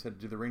wrote where you said,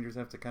 do the Rangers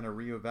have to kind of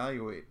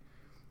reevaluate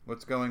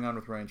what's going on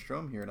with Ryan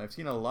Strome here? And I've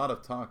seen a lot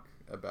of talk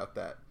about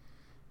that,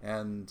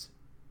 and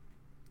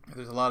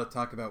there's a lot of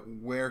talk about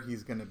where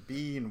he's going to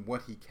be and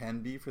what he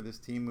can be for this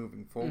team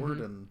moving forward.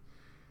 Mm-hmm. And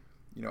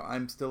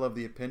I'm still of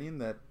the opinion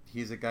that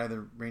he's a guy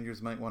the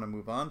Rangers might want to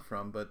move on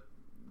from, but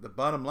the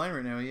bottom line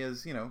right now, he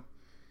has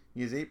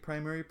 8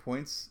 primary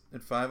points at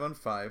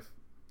 5-on-5,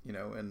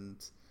 and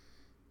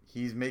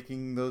he's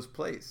making those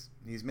plays.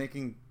 He's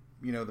making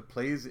the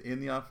plays in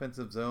the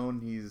offensive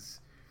zone.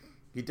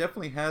 He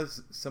definitely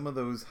has some of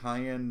those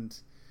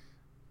high-end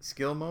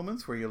skill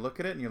moments where you look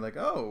at it and you're like,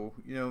 oh,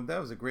 that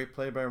was a great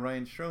play by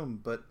Ryan Strome.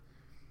 But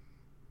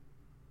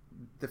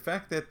the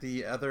fact that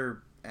the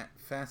other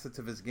facets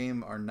of his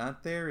game are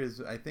not there is,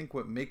 I think,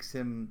 what makes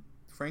him,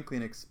 frankly,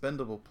 an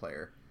expendable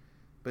player.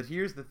 But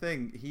here's the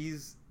thing.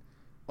 He's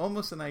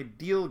almost an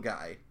ideal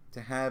guy to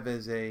have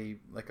as a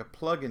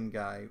plug-in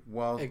guy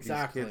while these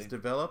kids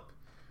develop.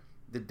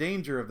 The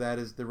danger of that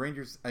is the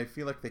Rangers, I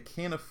feel like they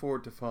can't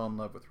afford to fall in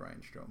love with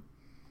Ryan Strome.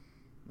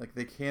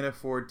 They can't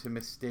afford to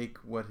mistake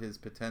what his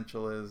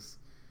potential is.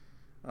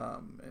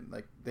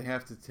 And they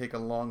have to take a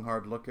long,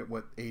 hard look at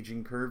what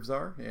aging curves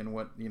are and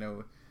what,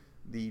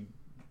 the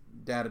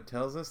data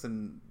tells us.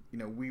 And,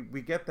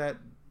 we get that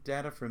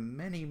data from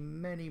many,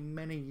 many,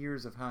 many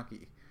years of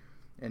hockey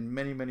and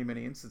many, many,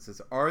 many instances.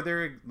 Are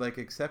there,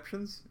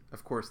 exceptions?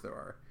 Of course there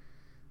are.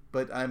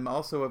 But I'm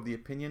also of the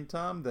opinion,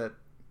 Tom, that,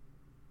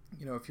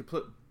 if you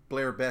put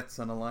Blair Betts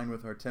on a line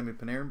with Artemi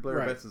Panarin, Blair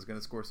Betts is going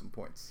to score some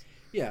points.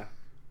 Yeah.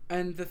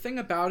 And the thing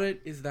about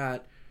it is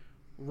that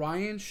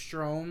Ryan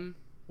Strome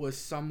was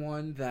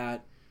someone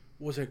that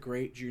was a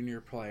great junior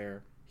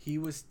player. He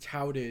was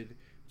touted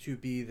to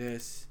be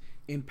this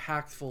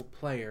impactful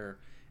player.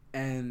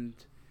 And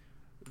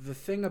the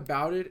thing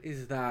about it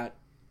is that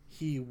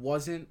he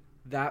wasn't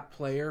that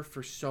player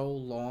for so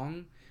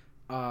long,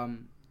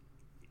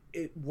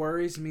 it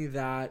worries me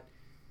that,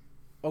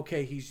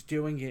 okay, he's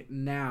doing it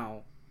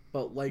now,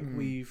 but like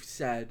we've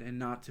said, and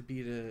not to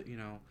be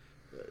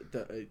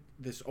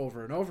this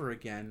over and over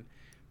again,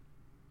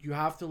 you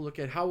have to look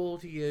at how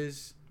old he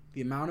is,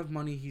 the amount of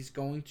money he's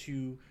going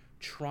to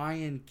try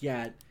and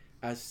get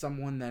as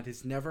someone that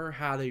has never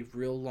had a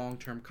real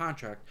long-term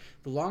contract.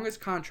 The longest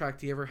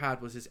contract he ever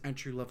had was his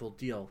entry-level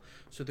deal.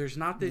 So there's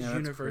not this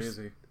universe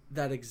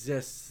that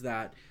exists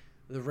that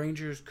the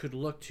Rangers could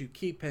look to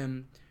keep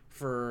him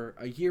for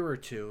a year or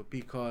two,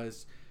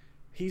 because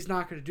he's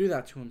not going to do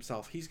that to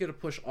himself. He's going to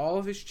push all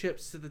of his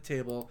chips to the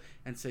table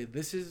and say,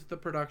 this is the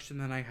production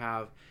that I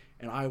have,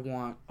 and I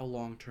want a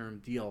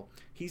long-term deal.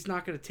 He's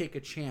not going to take a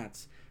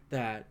chance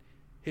that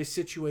his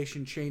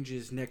situation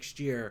changes next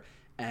year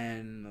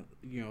and,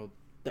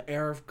 the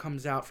air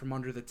comes out from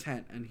under the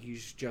tent and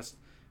he's just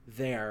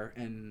there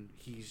and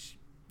he's,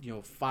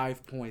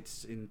 5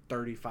 points in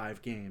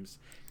 35 games.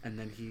 And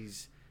then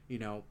he's,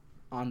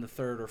 on the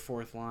third or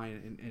fourth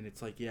line and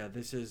it's like, yeah,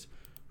 this is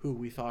who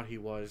we thought he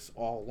was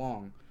all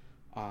along.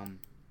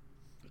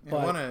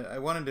 But I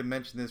wanted to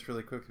mention this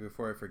really quickly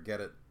before I forget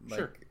it.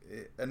 Sure.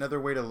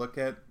 Another way to look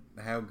at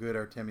how good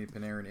Artemi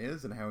Panarin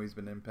is and how he's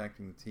been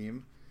impacting the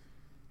team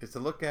is to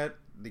look at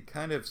the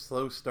kind of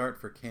slow start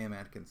for Cam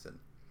Atkinson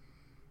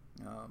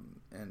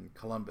and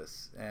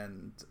Columbus.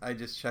 And I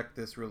just checked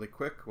this really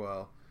quick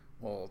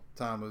while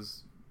Tom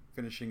was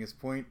finishing his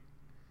point.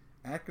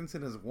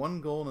 Atkinson has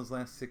 1 goal in his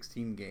last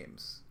 16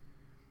 games.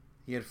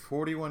 He had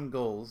 41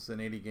 goals in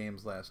 80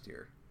 games last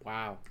year.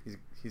 Wow.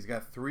 He's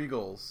got 3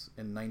 goals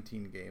in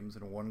 19 games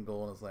and 1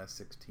 goal in his last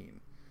 16.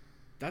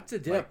 That's a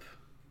dip.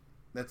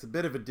 That's a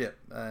bit of a dip.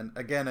 And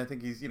again, I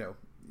think he's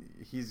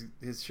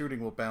his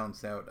shooting will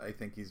balance out. I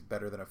think he's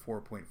better than a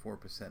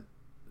 4.4%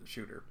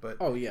 shooter. But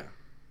oh yeah.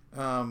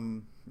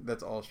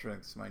 That's all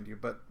strengths, mind you.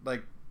 But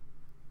like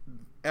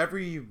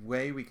every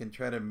way we can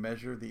try to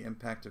measure the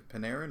impact of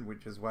Panarin,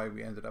 which is why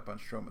we ended up on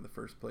Strome in the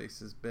first place,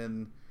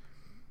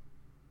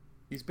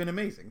 he's been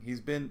amazing.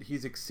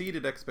 He's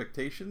exceeded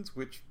expectations,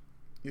 which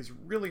is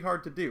really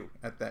hard to do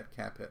at that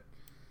cap hit.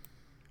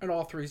 In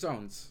all 3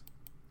 zones.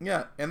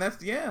 Yeah, and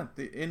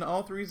in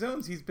all 3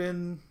 zones, he's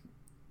been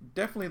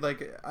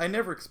definitely I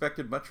never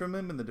expected much from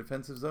him in the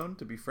defensive zone,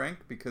 to be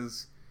frank,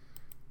 because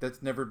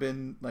that's never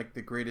been like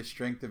the greatest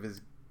strength of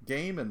his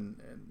game. And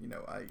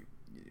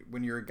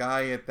when you're a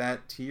guy at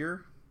that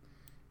tier,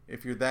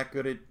 if you're that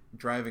good at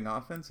driving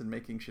offense and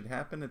making shit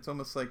happen, it's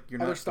almost like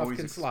you're other not stuff always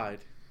can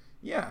slide.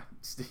 Yeah,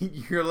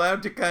 you're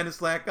allowed to kind of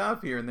slack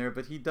off here and there,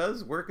 but he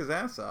does work his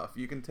ass off.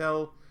 You can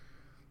tell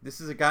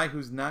this is a guy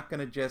who's not going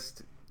to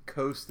just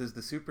coast as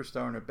the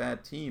superstar on a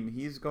bad team.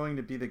 He's going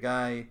to be the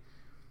guy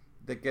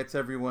that gets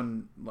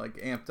everyone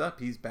amped up.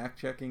 He's back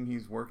checking.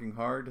 He's working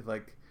hard. I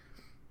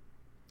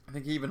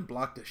think he even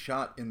blocked a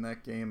shot in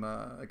that game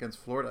against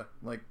Florida.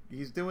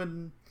 He's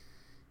doing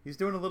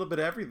a little bit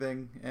of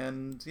everything,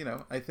 and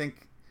I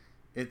think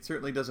it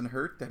certainly doesn't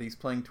hurt that he's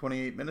playing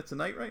 28 minutes a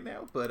night right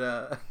now,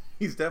 but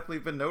he's definitely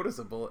been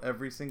noticeable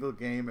every single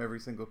game, every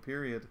single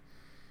period.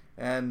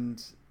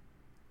 And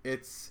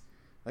it's,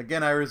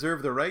 again, I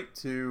reserve the right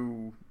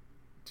to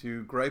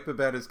gripe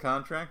about his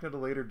contract at a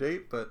later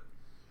date, but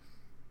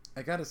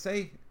I gotta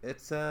say,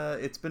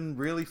 it's been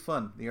really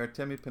fun. The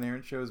Artemi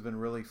Panarin show has been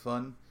really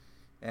fun,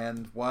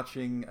 and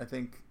watching, I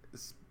think,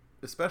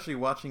 especially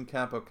watching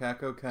Kaapo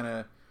Kakko kind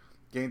of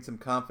gain some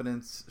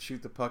confidence,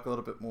 shoot the puck a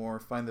little bit more,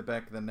 find the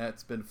back of the net,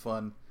 it's been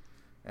fun.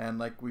 And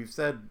like we've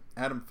said,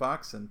 Adam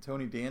Fox and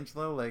Tony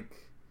DeAngelo,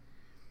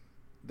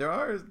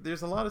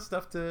 there's a lot of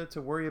stuff to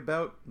worry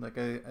about.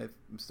 I'm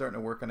starting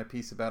to work on a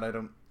piece about I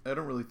don't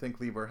really think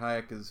Libor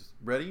Hajek is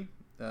ready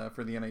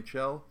for the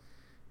NHL,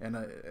 and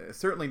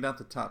certainly not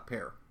the top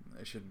pair.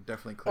 I should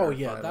definitely clarify. Oh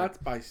yeah, that's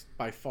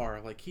by far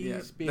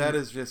that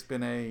has just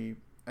been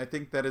I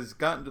think that has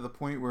gotten to the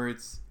point where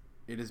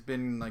it has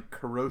been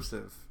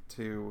corrosive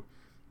to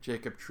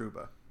Jacob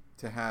Trouba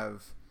to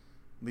have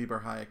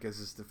Libor Hajek as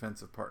his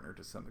defensive partner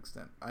to some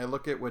extent. I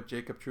look at what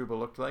Jacob Trouba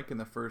looked like in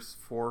the first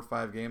 4 or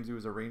 5 games he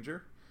was a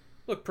Ranger.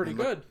 Looked pretty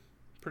good.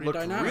 Pretty looked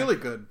dynamic. Really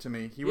good to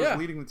me. He was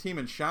leading the team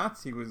in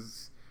shots. He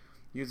was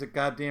a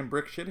goddamn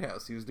brick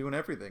shithouse. He was doing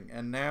everything.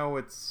 And now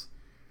it's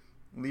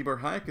Libor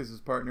Hajek as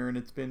his partner, and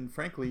it's been,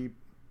 frankly,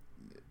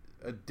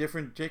 a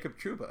different Jacob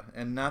Trouba,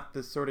 and not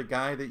the sort of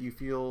guy that you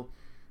feel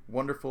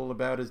wonderful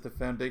about as the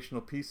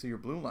foundational piece of your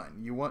blue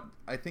line.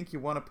 I think you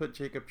want to put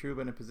Jacob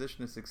Trouba in a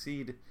position to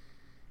succeed,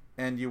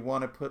 and you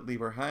want to put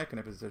Libor Hajek in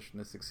a position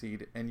to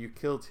succeed, and you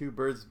kill 2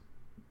 birds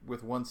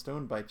with 1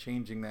 stone by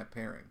changing that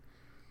pairing.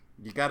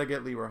 You got to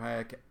get Libor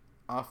Hajek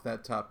off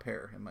that top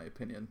pair, in my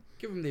opinion.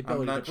 Give him the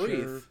ability to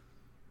breathe.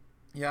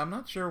 I'm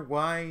not sure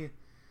why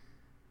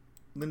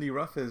Lindy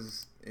Ruff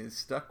is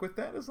stuck with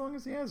that as long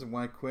as he has, and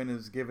why Quinn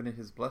has given it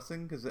his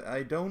blessing, because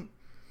I don't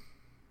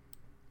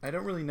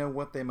really know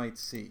what they might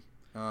see.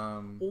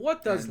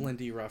 What does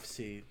Lindy Ruff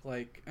see?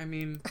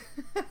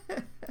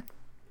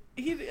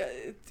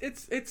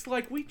 It's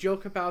like we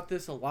joke about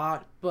this a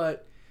lot,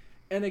 but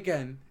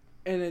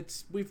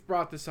we've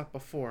brought this up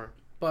before.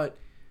 but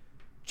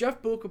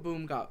Jeff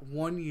Bookeboom got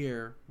 1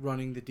 year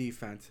running the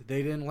defense.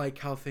 They didn't like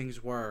how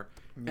things were,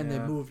 and they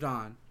moved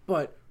on.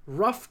 But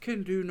Ruff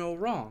can do no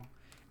wrong.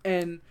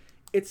 And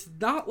it's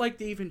not like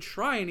they even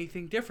try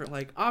anything different.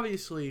 Like,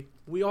 obviously,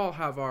 we all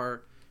have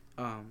our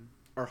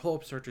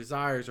hopes, our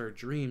desires, our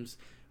dreams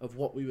of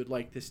what we would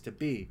like this to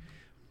be.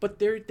 But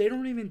they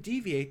don't even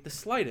deviate the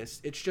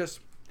slightest. It's just,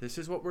 this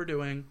is what we're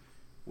doing.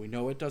 We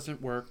know it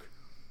doesn't work.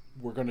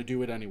 We're going to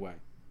do it anyway.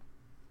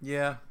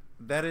 Yeah,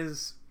 that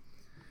is...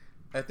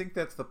 I think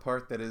that's the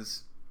part that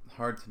is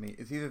hard to me.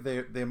 It's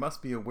either they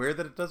must be aware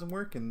that it doesn't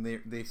work and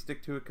they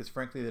stick to it because,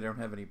 frankly, they don't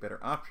have any better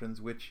options,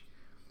 which,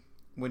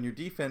 when your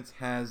defense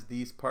has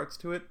these parts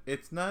to it,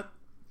 it's not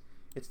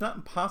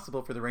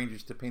impossible for the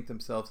Rangers to paint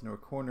themselves into a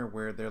corner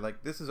where they're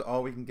like, this is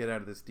all we can get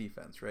out of this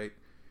defense, right?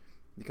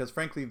 Because,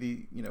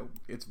 frankly,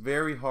 it's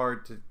very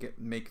hard to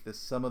make the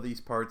sum of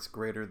these parts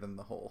greater than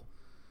the whole.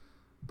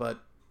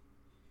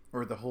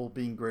 Or the whole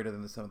being greater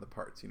than the sum of the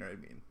parts, you know what I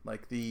mean?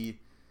 Like, the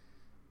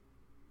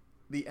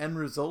end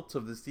result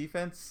of this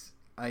defense,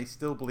 I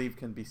still believe,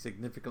 can be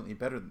significantly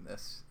better than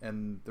this.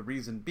 And the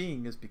reason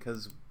being is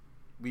because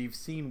we've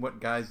seen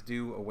what guys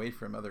do away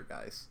from other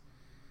guys.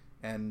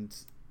 And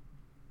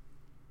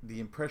the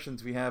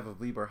impressions we have of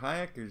Libor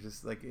Hajek are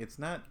just like, it's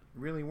not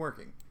really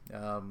working.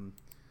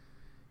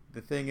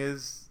 The thing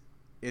is,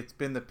 it's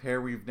been the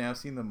pair we've now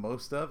seen the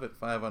most of at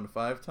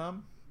 5-on-5,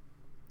 Tom.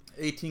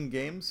 18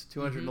 games,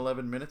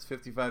 211 minutes,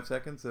 55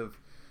 seconds of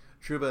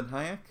Trouba and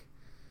Hajek.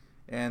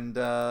 And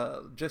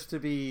just to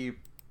be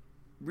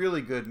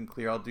really good and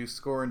clear, I'll do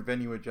score and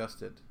venue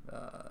adjusted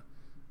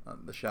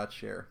on the shot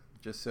share,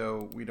 just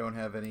so we don't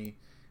have any...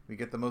 We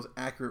get the most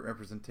accurate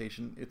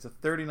representation. It's a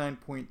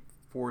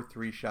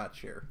 39.43 shot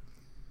share.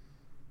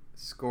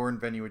 Score and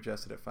venue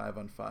adjusted at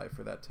 5-on-5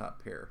 for that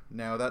top pair.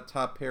 Now, that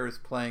top pair is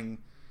playing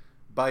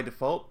by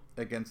default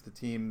against the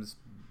team's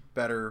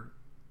better,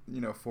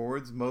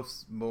 forwards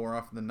more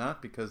often than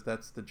not, because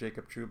that's the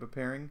Jacob Trouba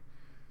pairing.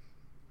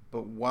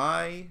 But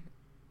why...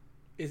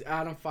 Is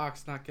Adam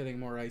Fox not getting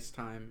more ice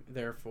time,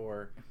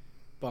 therefore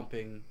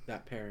bumping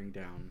that pairing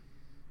down?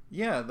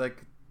 Yeah, I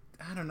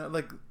don't know,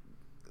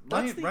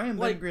 Ryan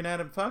Lindgren,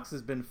 Adam Fox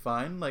has been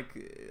fine.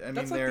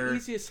 That's the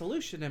easiest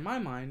solution in my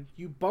mind.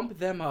 You bump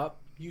them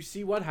up, you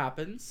see what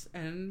happens,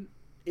 and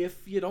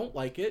if you don't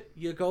like it,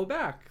 you go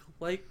back.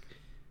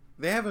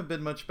 They haven't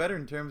been much better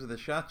in terms of the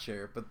shot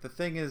share, but the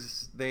thing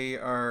is, they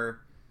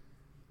are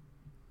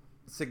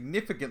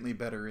significantly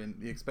better in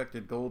the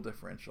expected goal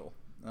differential.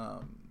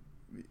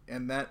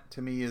 And that,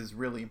 to me, is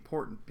really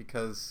important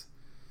because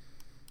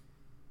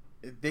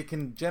they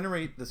can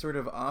generate the sort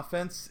of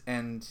offense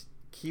and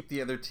keep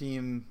the other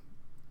team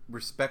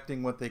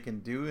respecting what they can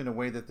do in a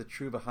way that the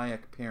Trouba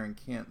Hajek pairing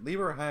can't.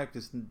 Libor Hajek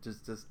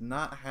just does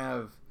not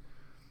have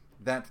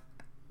that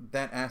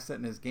asset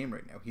in his game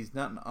right now. He's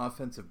not an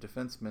offensive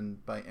defenseman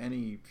by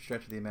any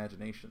stretch of the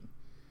imagination.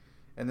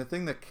 And the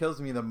thing that kills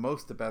me the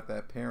most about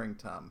that pairing,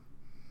 Tom,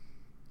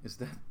 is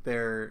that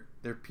their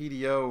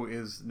PDO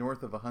is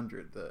north of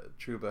 100, the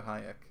Trouba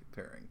Hajek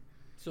pairing.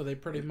 So they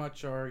pretty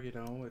much are,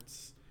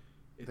 it's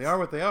they are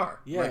what they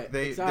are. Yeah,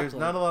 exactly. There's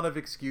not a lot of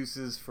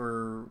excuses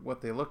for what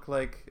they look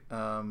like.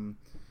 I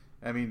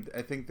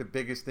think the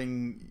biggest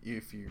thing,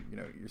 if you're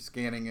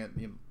scanning it,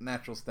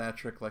 natural stat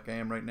trick like I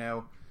am right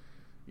now,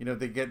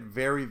 they get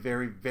very,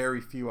 very, very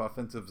few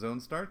offensive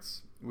zone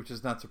starts, which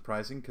is not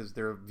surprising because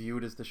they're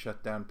viewed as the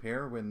shutdown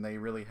pair when they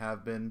really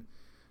have been,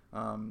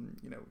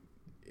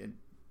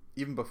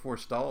 even before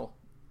Stahl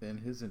and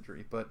his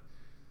injury. But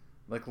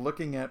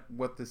looking at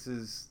what this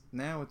is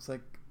now, it's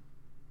like,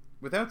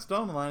 without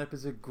Stahl in the lineup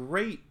is a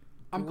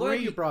I'm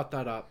glad you brought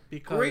that up,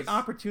 because great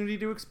opportunity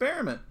to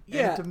experiment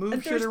and to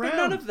move shit around. There's been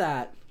none of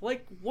that.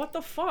 What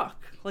the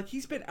fuck?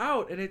 He's been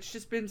out, and it's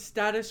just been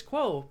status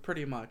quo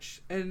pretty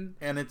much. And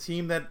a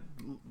team that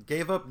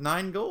gave up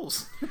 9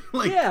 goals.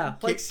 seriously.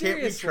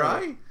 Can't we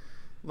try?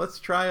 Let's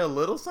try a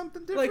little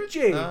something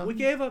different. We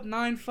gave up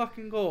 9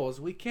 fucking goals.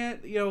 We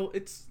can't.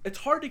 It's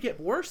hard to get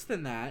worse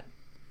than that.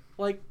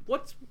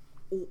 If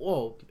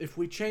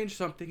we change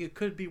something, it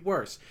could be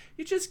worse.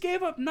 You just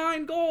gave up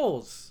 9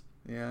 goals.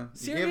 Yeah. You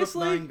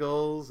Seriously? gave up 9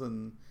 goals,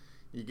 and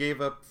you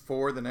gave up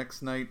 4 the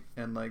next night,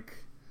 and I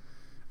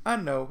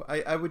don't know.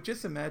 I would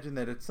just imagine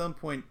that at some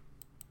point,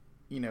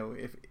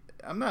 if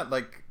I'm not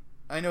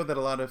I know that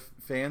a lot of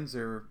fans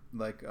are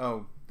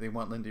they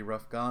want Lindy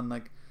Ruff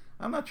gone.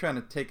 I'm not trying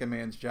to take a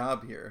man's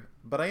job here,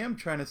 but I am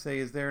trying to say,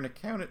 is there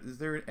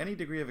any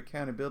degree of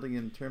accountability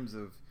in terms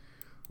of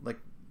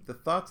the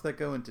thoughts that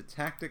go into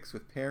tactics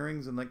with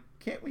pairings, and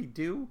can't we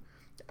do?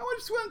 I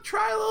just want to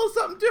try a little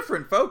something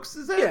different, folks.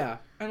 Is that... Yeah.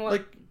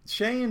 And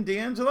Shea and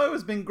D'Angelo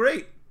has been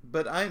great,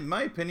 but in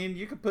my opinion,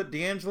 you could put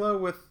D'Angelo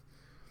with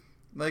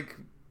Ryan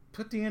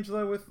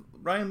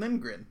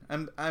Lindgren.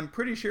 I'm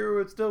pretty sure it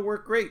would still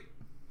work great.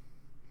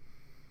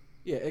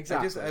 Yeah,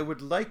 exactly. I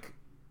would like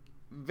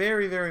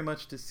very, very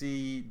much to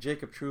see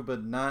Jacob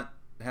Trouba not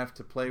have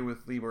to play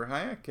with Libor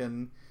Hajek,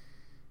 and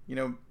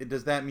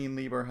does that mean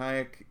Libor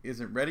Hajek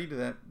isn't ready?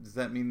 Does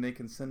that mean they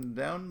can send him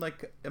down?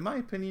 In my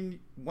opinion,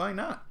 why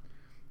not?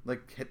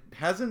 like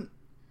hasn't.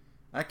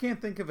 I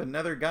can't think of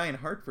another guy in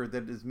Hartford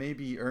that has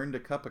maybe earned a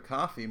cup of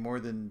coffee more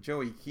than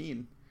Joey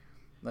Keane.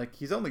 Like,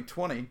 he's only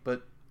 20,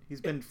 but he's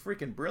been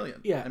freaking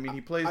brilliant. Yeah, I mean, he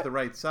plays the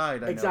right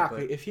side. Exactly.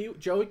 I know, If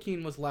Joey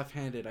Keane was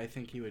left-handed, I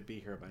think he would be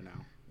here by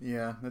now.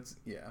 Yeah,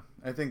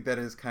 I think that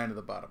is kind of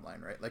the bottom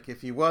line, right? Like, if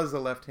he was a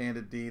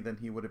left-handed D, then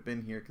he would have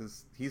been here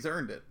because he's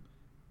earned it,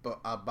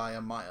 but by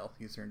a mile,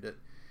 he's earned it.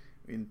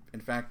 In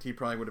fact, he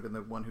probably would have been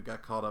the one who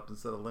got called up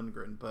instead of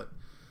Lindgren. But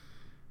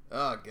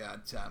oh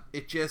god,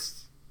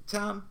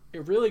 Tom,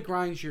 it really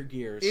grinds your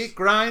gears. It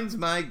grinds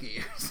my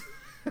gears.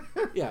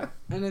 Yeah,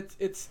 and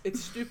it's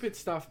stupid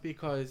stuff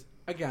because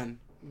again,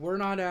 we're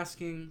not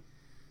asking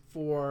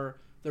for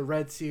the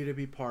Red Sea to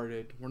be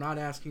parted. We're not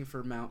asking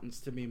for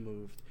mountains to be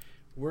moved.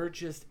 We're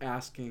just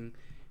asking,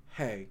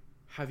 hey,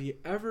 have you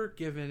ever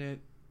given it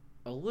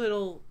a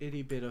little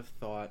itty bit of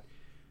thought?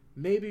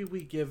 Maybe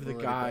we give the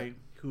guy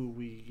who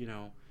we,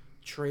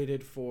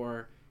 traded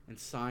for and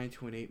signed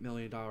to an $8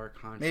 million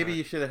contract. Maybe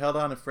you should have held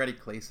on to Freddie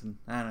Claesson.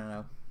 I don't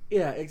know.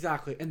 Yeah,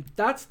 exactly. And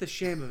that's the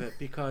shame of it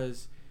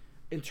because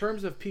in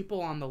terms of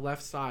people on the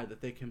left side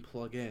that they can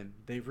plug in,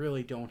 they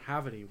really don't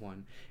have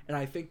anyone. And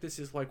I think this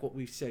is like what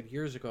we said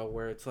years ago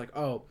where it's like,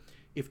 oh,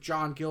 if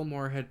John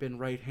Gilmore had been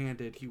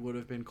right-handed, he would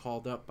have been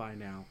called up by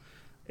now.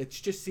 It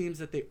just seems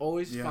that they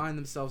always find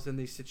themselves in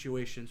these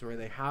situations where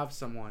they have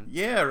someone.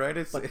 Yeah, right.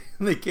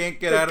 They can't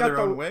get out of their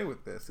own way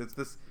with this. It's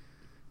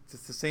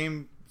the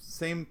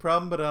same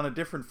problem, but on a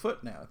different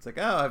foot now. It's like,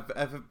 oh,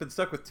 I've been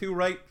stuck with two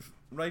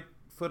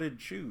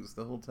right-footed shoes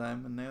the whole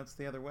time, and now it's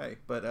the other way.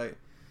 But I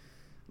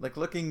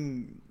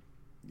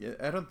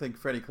don't think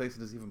Freddie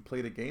Claesson has even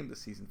played a game this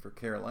season for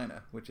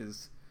Carolina, which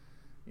is,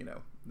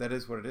 that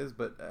is what it is.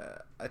 But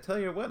I tell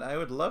you what, I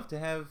would love to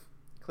have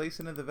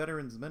Claesson at the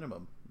veterans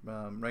minimum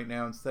right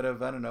now instead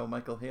of, I don't know,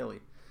 Michael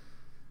Haley.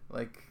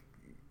 Like,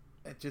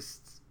 it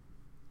just,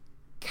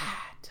 God.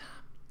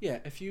 Yeah,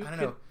 if you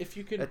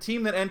could, a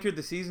team that entered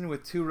the season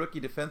with two rookie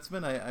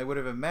defensemen, I would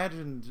have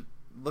imagined,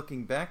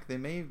 looking back, they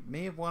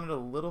may have wanted a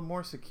little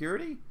more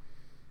security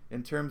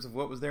in terms of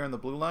what was there on the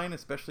blue line,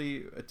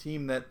 especially a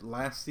team that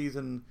last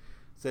season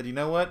said, you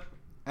know what,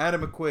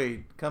 Adam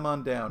McQuaid, come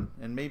on down.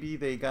 And maybe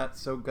they got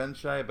so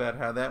gun-shy about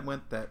how that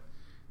went that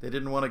they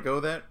didn't want to go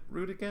that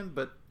route again,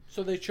 but...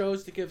 So they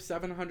chose to give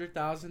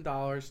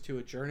 $700,000 to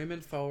a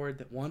journeyman forward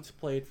that once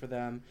played for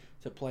them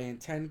to play in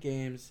 10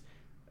 games,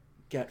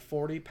 get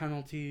 40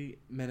 penalty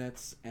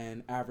minutes,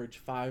 and average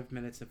 5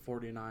 minutes and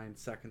 49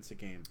 seconds a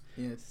game.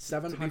 Yeah,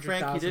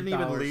 $700,000. He didn't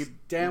even lead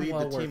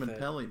well the team in it.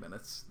 penalty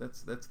minutes.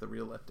 That's the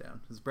real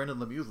letdown. Because Brendan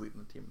Lemieux's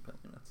leading the team in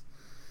penalty minutes.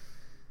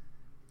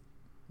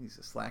 He's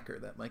a slacker,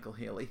 that Michael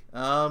Haley.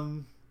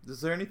 Is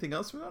there anything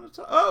else we want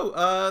to talk?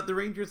 Oh, the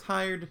Rangers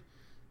hired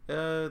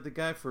the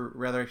guy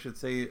I should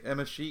say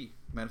MSG,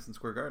 Madison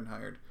Square Garden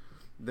hired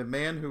the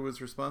man who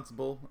was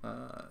responsible,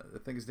 I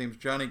think his name's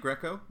Johnny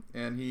Greco,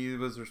 and he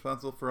was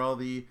responsible for all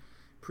the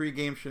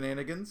pre-game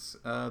shenanigans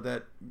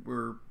that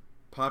were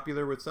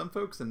popular with some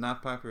folks and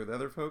not popular with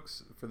other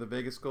folks for the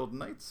Vegas Golden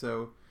Knights.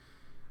 So,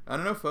 I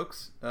don't know,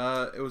 folks.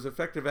 It was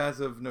effective as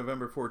of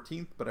November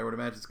 14th, but I would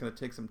imagine it's going to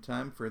take some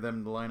time for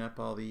them to line up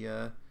all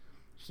the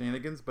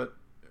shenanigans. But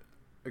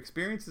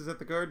experiences at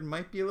the Garden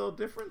might be a little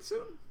different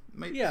soon.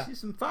 Might see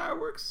some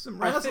fireworks, some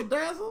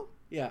razzle-dazzle.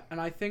 Yeah, and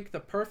I think the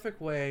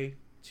perfect way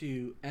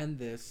to end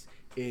this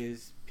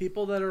is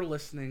people that are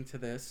listening to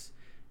this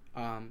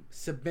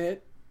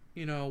submit,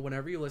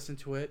 whenever you listen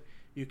to it,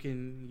 you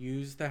can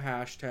use the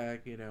hashtag,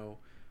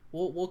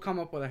 we'll come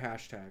up with a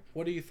hashtag.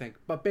 What do you think?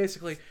 But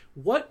basically,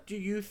 what do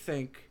you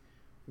think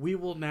we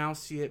will now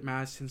see at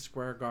Madison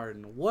Square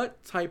Garden?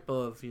 What type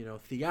of,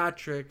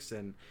 theatrics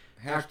and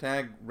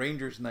hashtag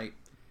Rangers Night.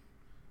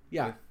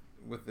 Yeah.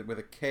 With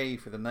a K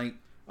for the night.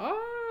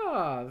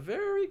 Ah,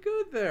 very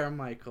good there,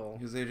 Michael.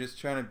 Because they're just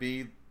trying to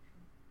be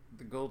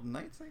the Golden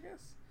Knights, I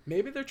guess.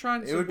 Maybe they're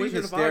trying to. It would be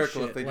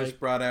hysterical if they just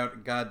brought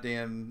out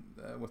goddamn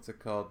what's it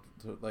called,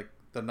 like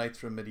the Knights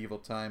from medieval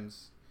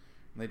times,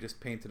 and they just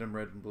painted them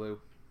red and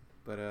blue.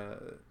 But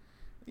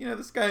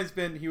this guy's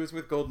he was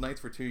with Golden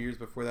Knights for 2 years.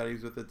 Before that, he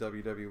was with the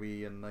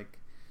WWE, and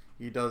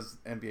he does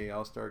NBA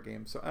All-Star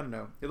games. So I don't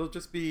know. It'll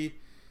just be,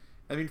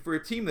 for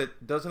a team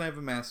that doesn't have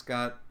a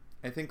mascot,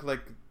 I think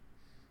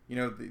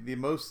the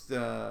most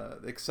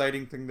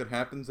exciting thing that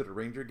happens at a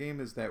Ranger game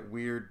is that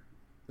weird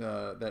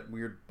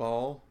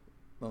ball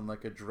on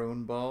a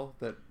drone ball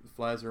that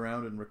flies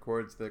around and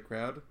records the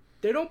crowd.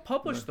 They don't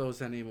publish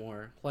those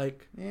anymore.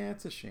 Yeah,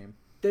 it's a shame.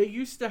 They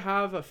used to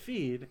have a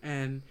feed,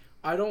 and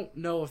I don't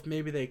know if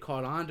maybe they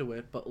caught on to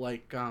it, but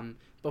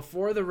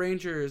before the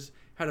Rangers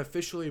had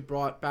officially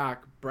brought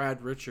back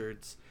Brad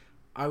Richards,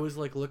 I was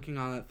looking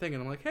on that thing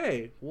and I'm like,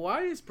 hey,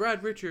 why has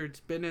Brad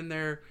Richards been in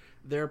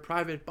their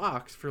private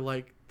box for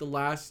the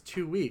last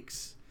 2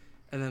 weeks?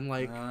 And then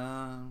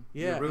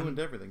you ruined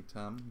everything,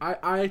 Tom.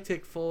 I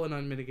take full and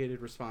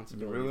unmitigated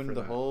responsibility. You ruined for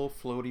the that. whole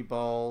floaty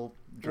ball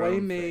drone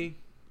Blame me. thing.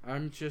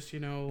 I'm just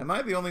Am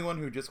I the only one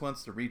who just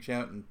wants to reach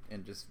out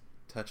and just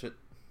touch it?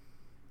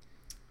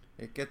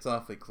 It gets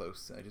awfully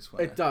close. I just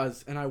want. It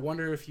does, and I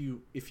wonder if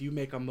you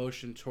make a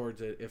motion towards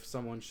it, if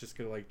someone's just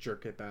gonna like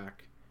jerk it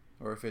back,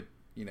 or if it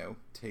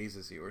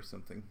tases you or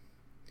something.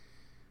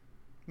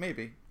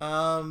 Maybe.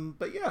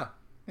 But yeah,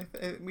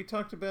 we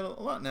talked about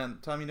a lot now.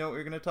 Tom, you know what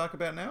we're gonna talk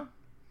about now?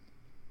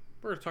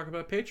 We're gonna talk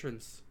about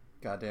patrons.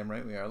 Goddamn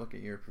right we are. Look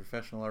at your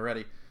professional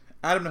already.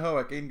 Adam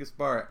Nahoak, Aiden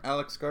Gaspar,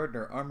 Alex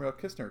Gardner, Amrel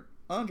Kistner,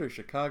 Andre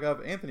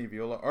Shikagov, Anthony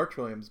Viola, Arch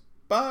Williams,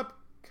 Bob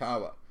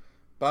Kawa,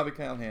 Bobby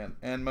Callahan,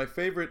 and my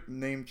favorite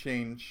name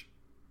change,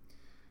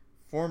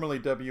 formerly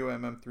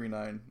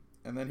WMM39,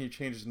 and then he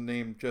changed his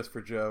name just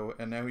for Joe,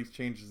 and now he's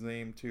changed his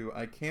name to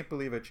I Can't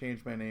Believe I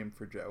Changed My Name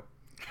for Joe.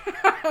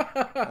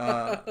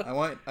 I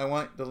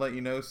want to let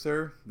you know,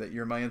 sir, that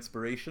you're my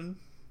inspiration.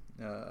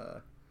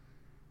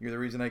 You're the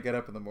reason I get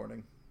up in the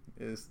morning,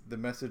 is the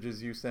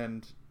messages you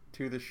send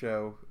to the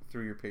show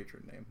through your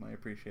patron name. I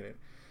appreciate it.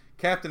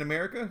 Captain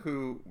America,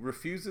 who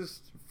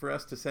refuses for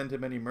us to send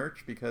him any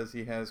merch because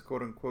he has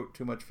quote-unquote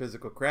too much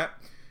physical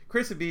crap.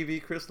 Chris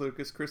Abivi, Chris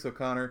Lucas, Chris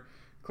O'Connor,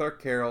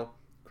 Clark Carroll,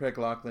 Craig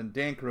Laughlin,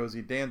 Dan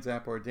Carosi, Dan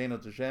Zappor, Daniel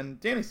DeGen,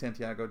 Danny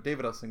Santiago,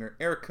 David Elsinger,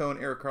 Eric Cohn,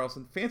 Eric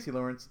Carlson, Fancy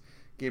Lawrence,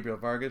 Gabriel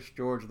Vargas,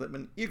 George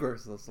Littman, Igor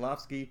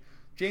Zaslavsky,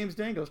 James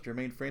Dangles,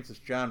 Jermaine Francis,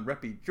 John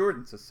Reppy,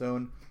 Jordan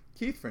Sassone,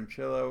 Keith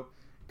Franchillo,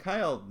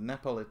 Kyle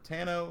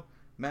Napolitano,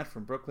 Matt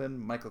from Brooklyn,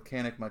 Michael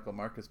Canick, Michael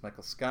Marcus,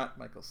 Michael Scott,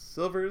 Michael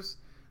Silvers,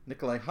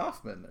 Nikolai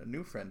Hoffman, a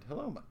new friend.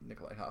 Hello,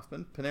 Nikolai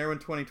Hoffman. Panarin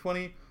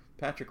 2020,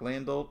 Patrick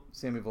Landel,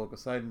 Sammy Volga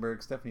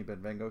Seidenberg, Stephanie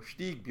Benvengo,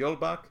 Stieg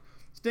Bjolbach,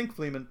 Stink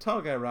Fleeman,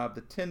 Tall Guy Rob,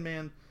 The Tin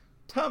Man,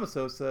 Thomas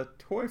Osa,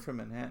 Toy from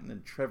Manhattan,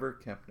 and Trevor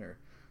Kempner.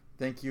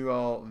 Thank you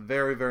all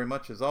very, very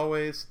much as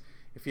always.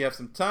 If you have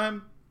some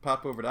time,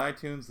 pop over to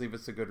iTunes, leave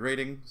us a good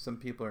rating. Some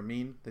people are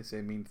mean. They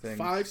say mean things.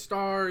 5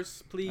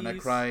 stars, please. And I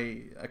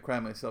cry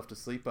myself to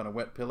sleep on a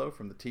wet pillow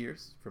from the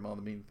tears from all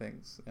the mean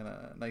things. And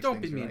nice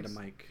Don't things be mean nice. to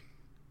Mike.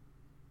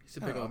 He's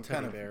a big old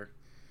teddy bear.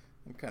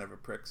 I'm kind of a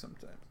prick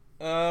sometimes.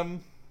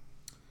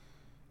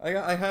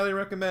 I highly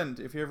recommend,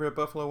 if you're ever at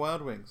Buffalo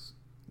Wild Wings,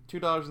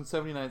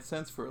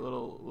 $2.79 for a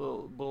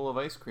little bowl of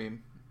ice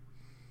cream.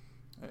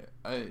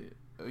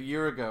 A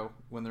year ago,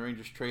 when the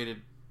Rangers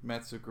traded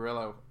Matt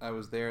Zuccarello, I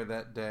was there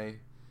that day,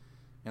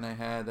 and I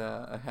had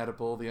a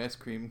bowl of the ice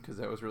cream because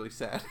I was really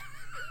sad.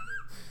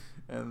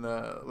 And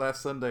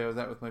last Sunday I was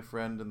out with my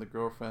friend and the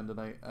girlfriend,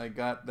 and I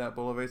got that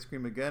bowl of ice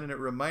cream again, and it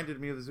reminded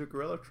me of the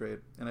Zuccarello trade.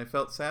 And I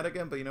felt sad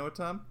again, but you know what,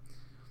 Tom?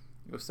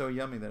 It was so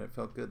yummy that it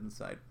felt good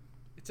inside.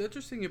 It's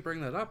interesting you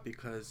bring that up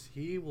because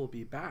he will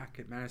be back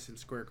at Madison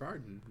Square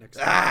Garden next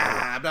week.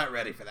 I'm not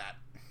ready for that.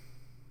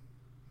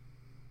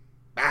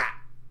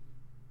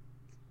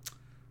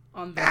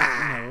 On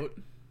that note,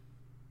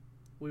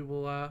 we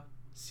will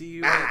see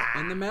you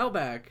in the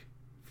mailbag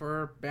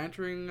for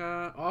bantering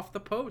off the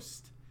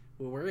post,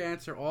 where we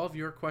answer all of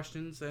your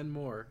questions and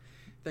more.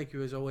 Thank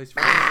you as always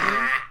for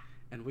listening,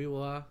 and we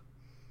will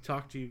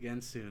talk to you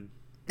again soon.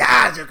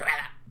 Zuccarello!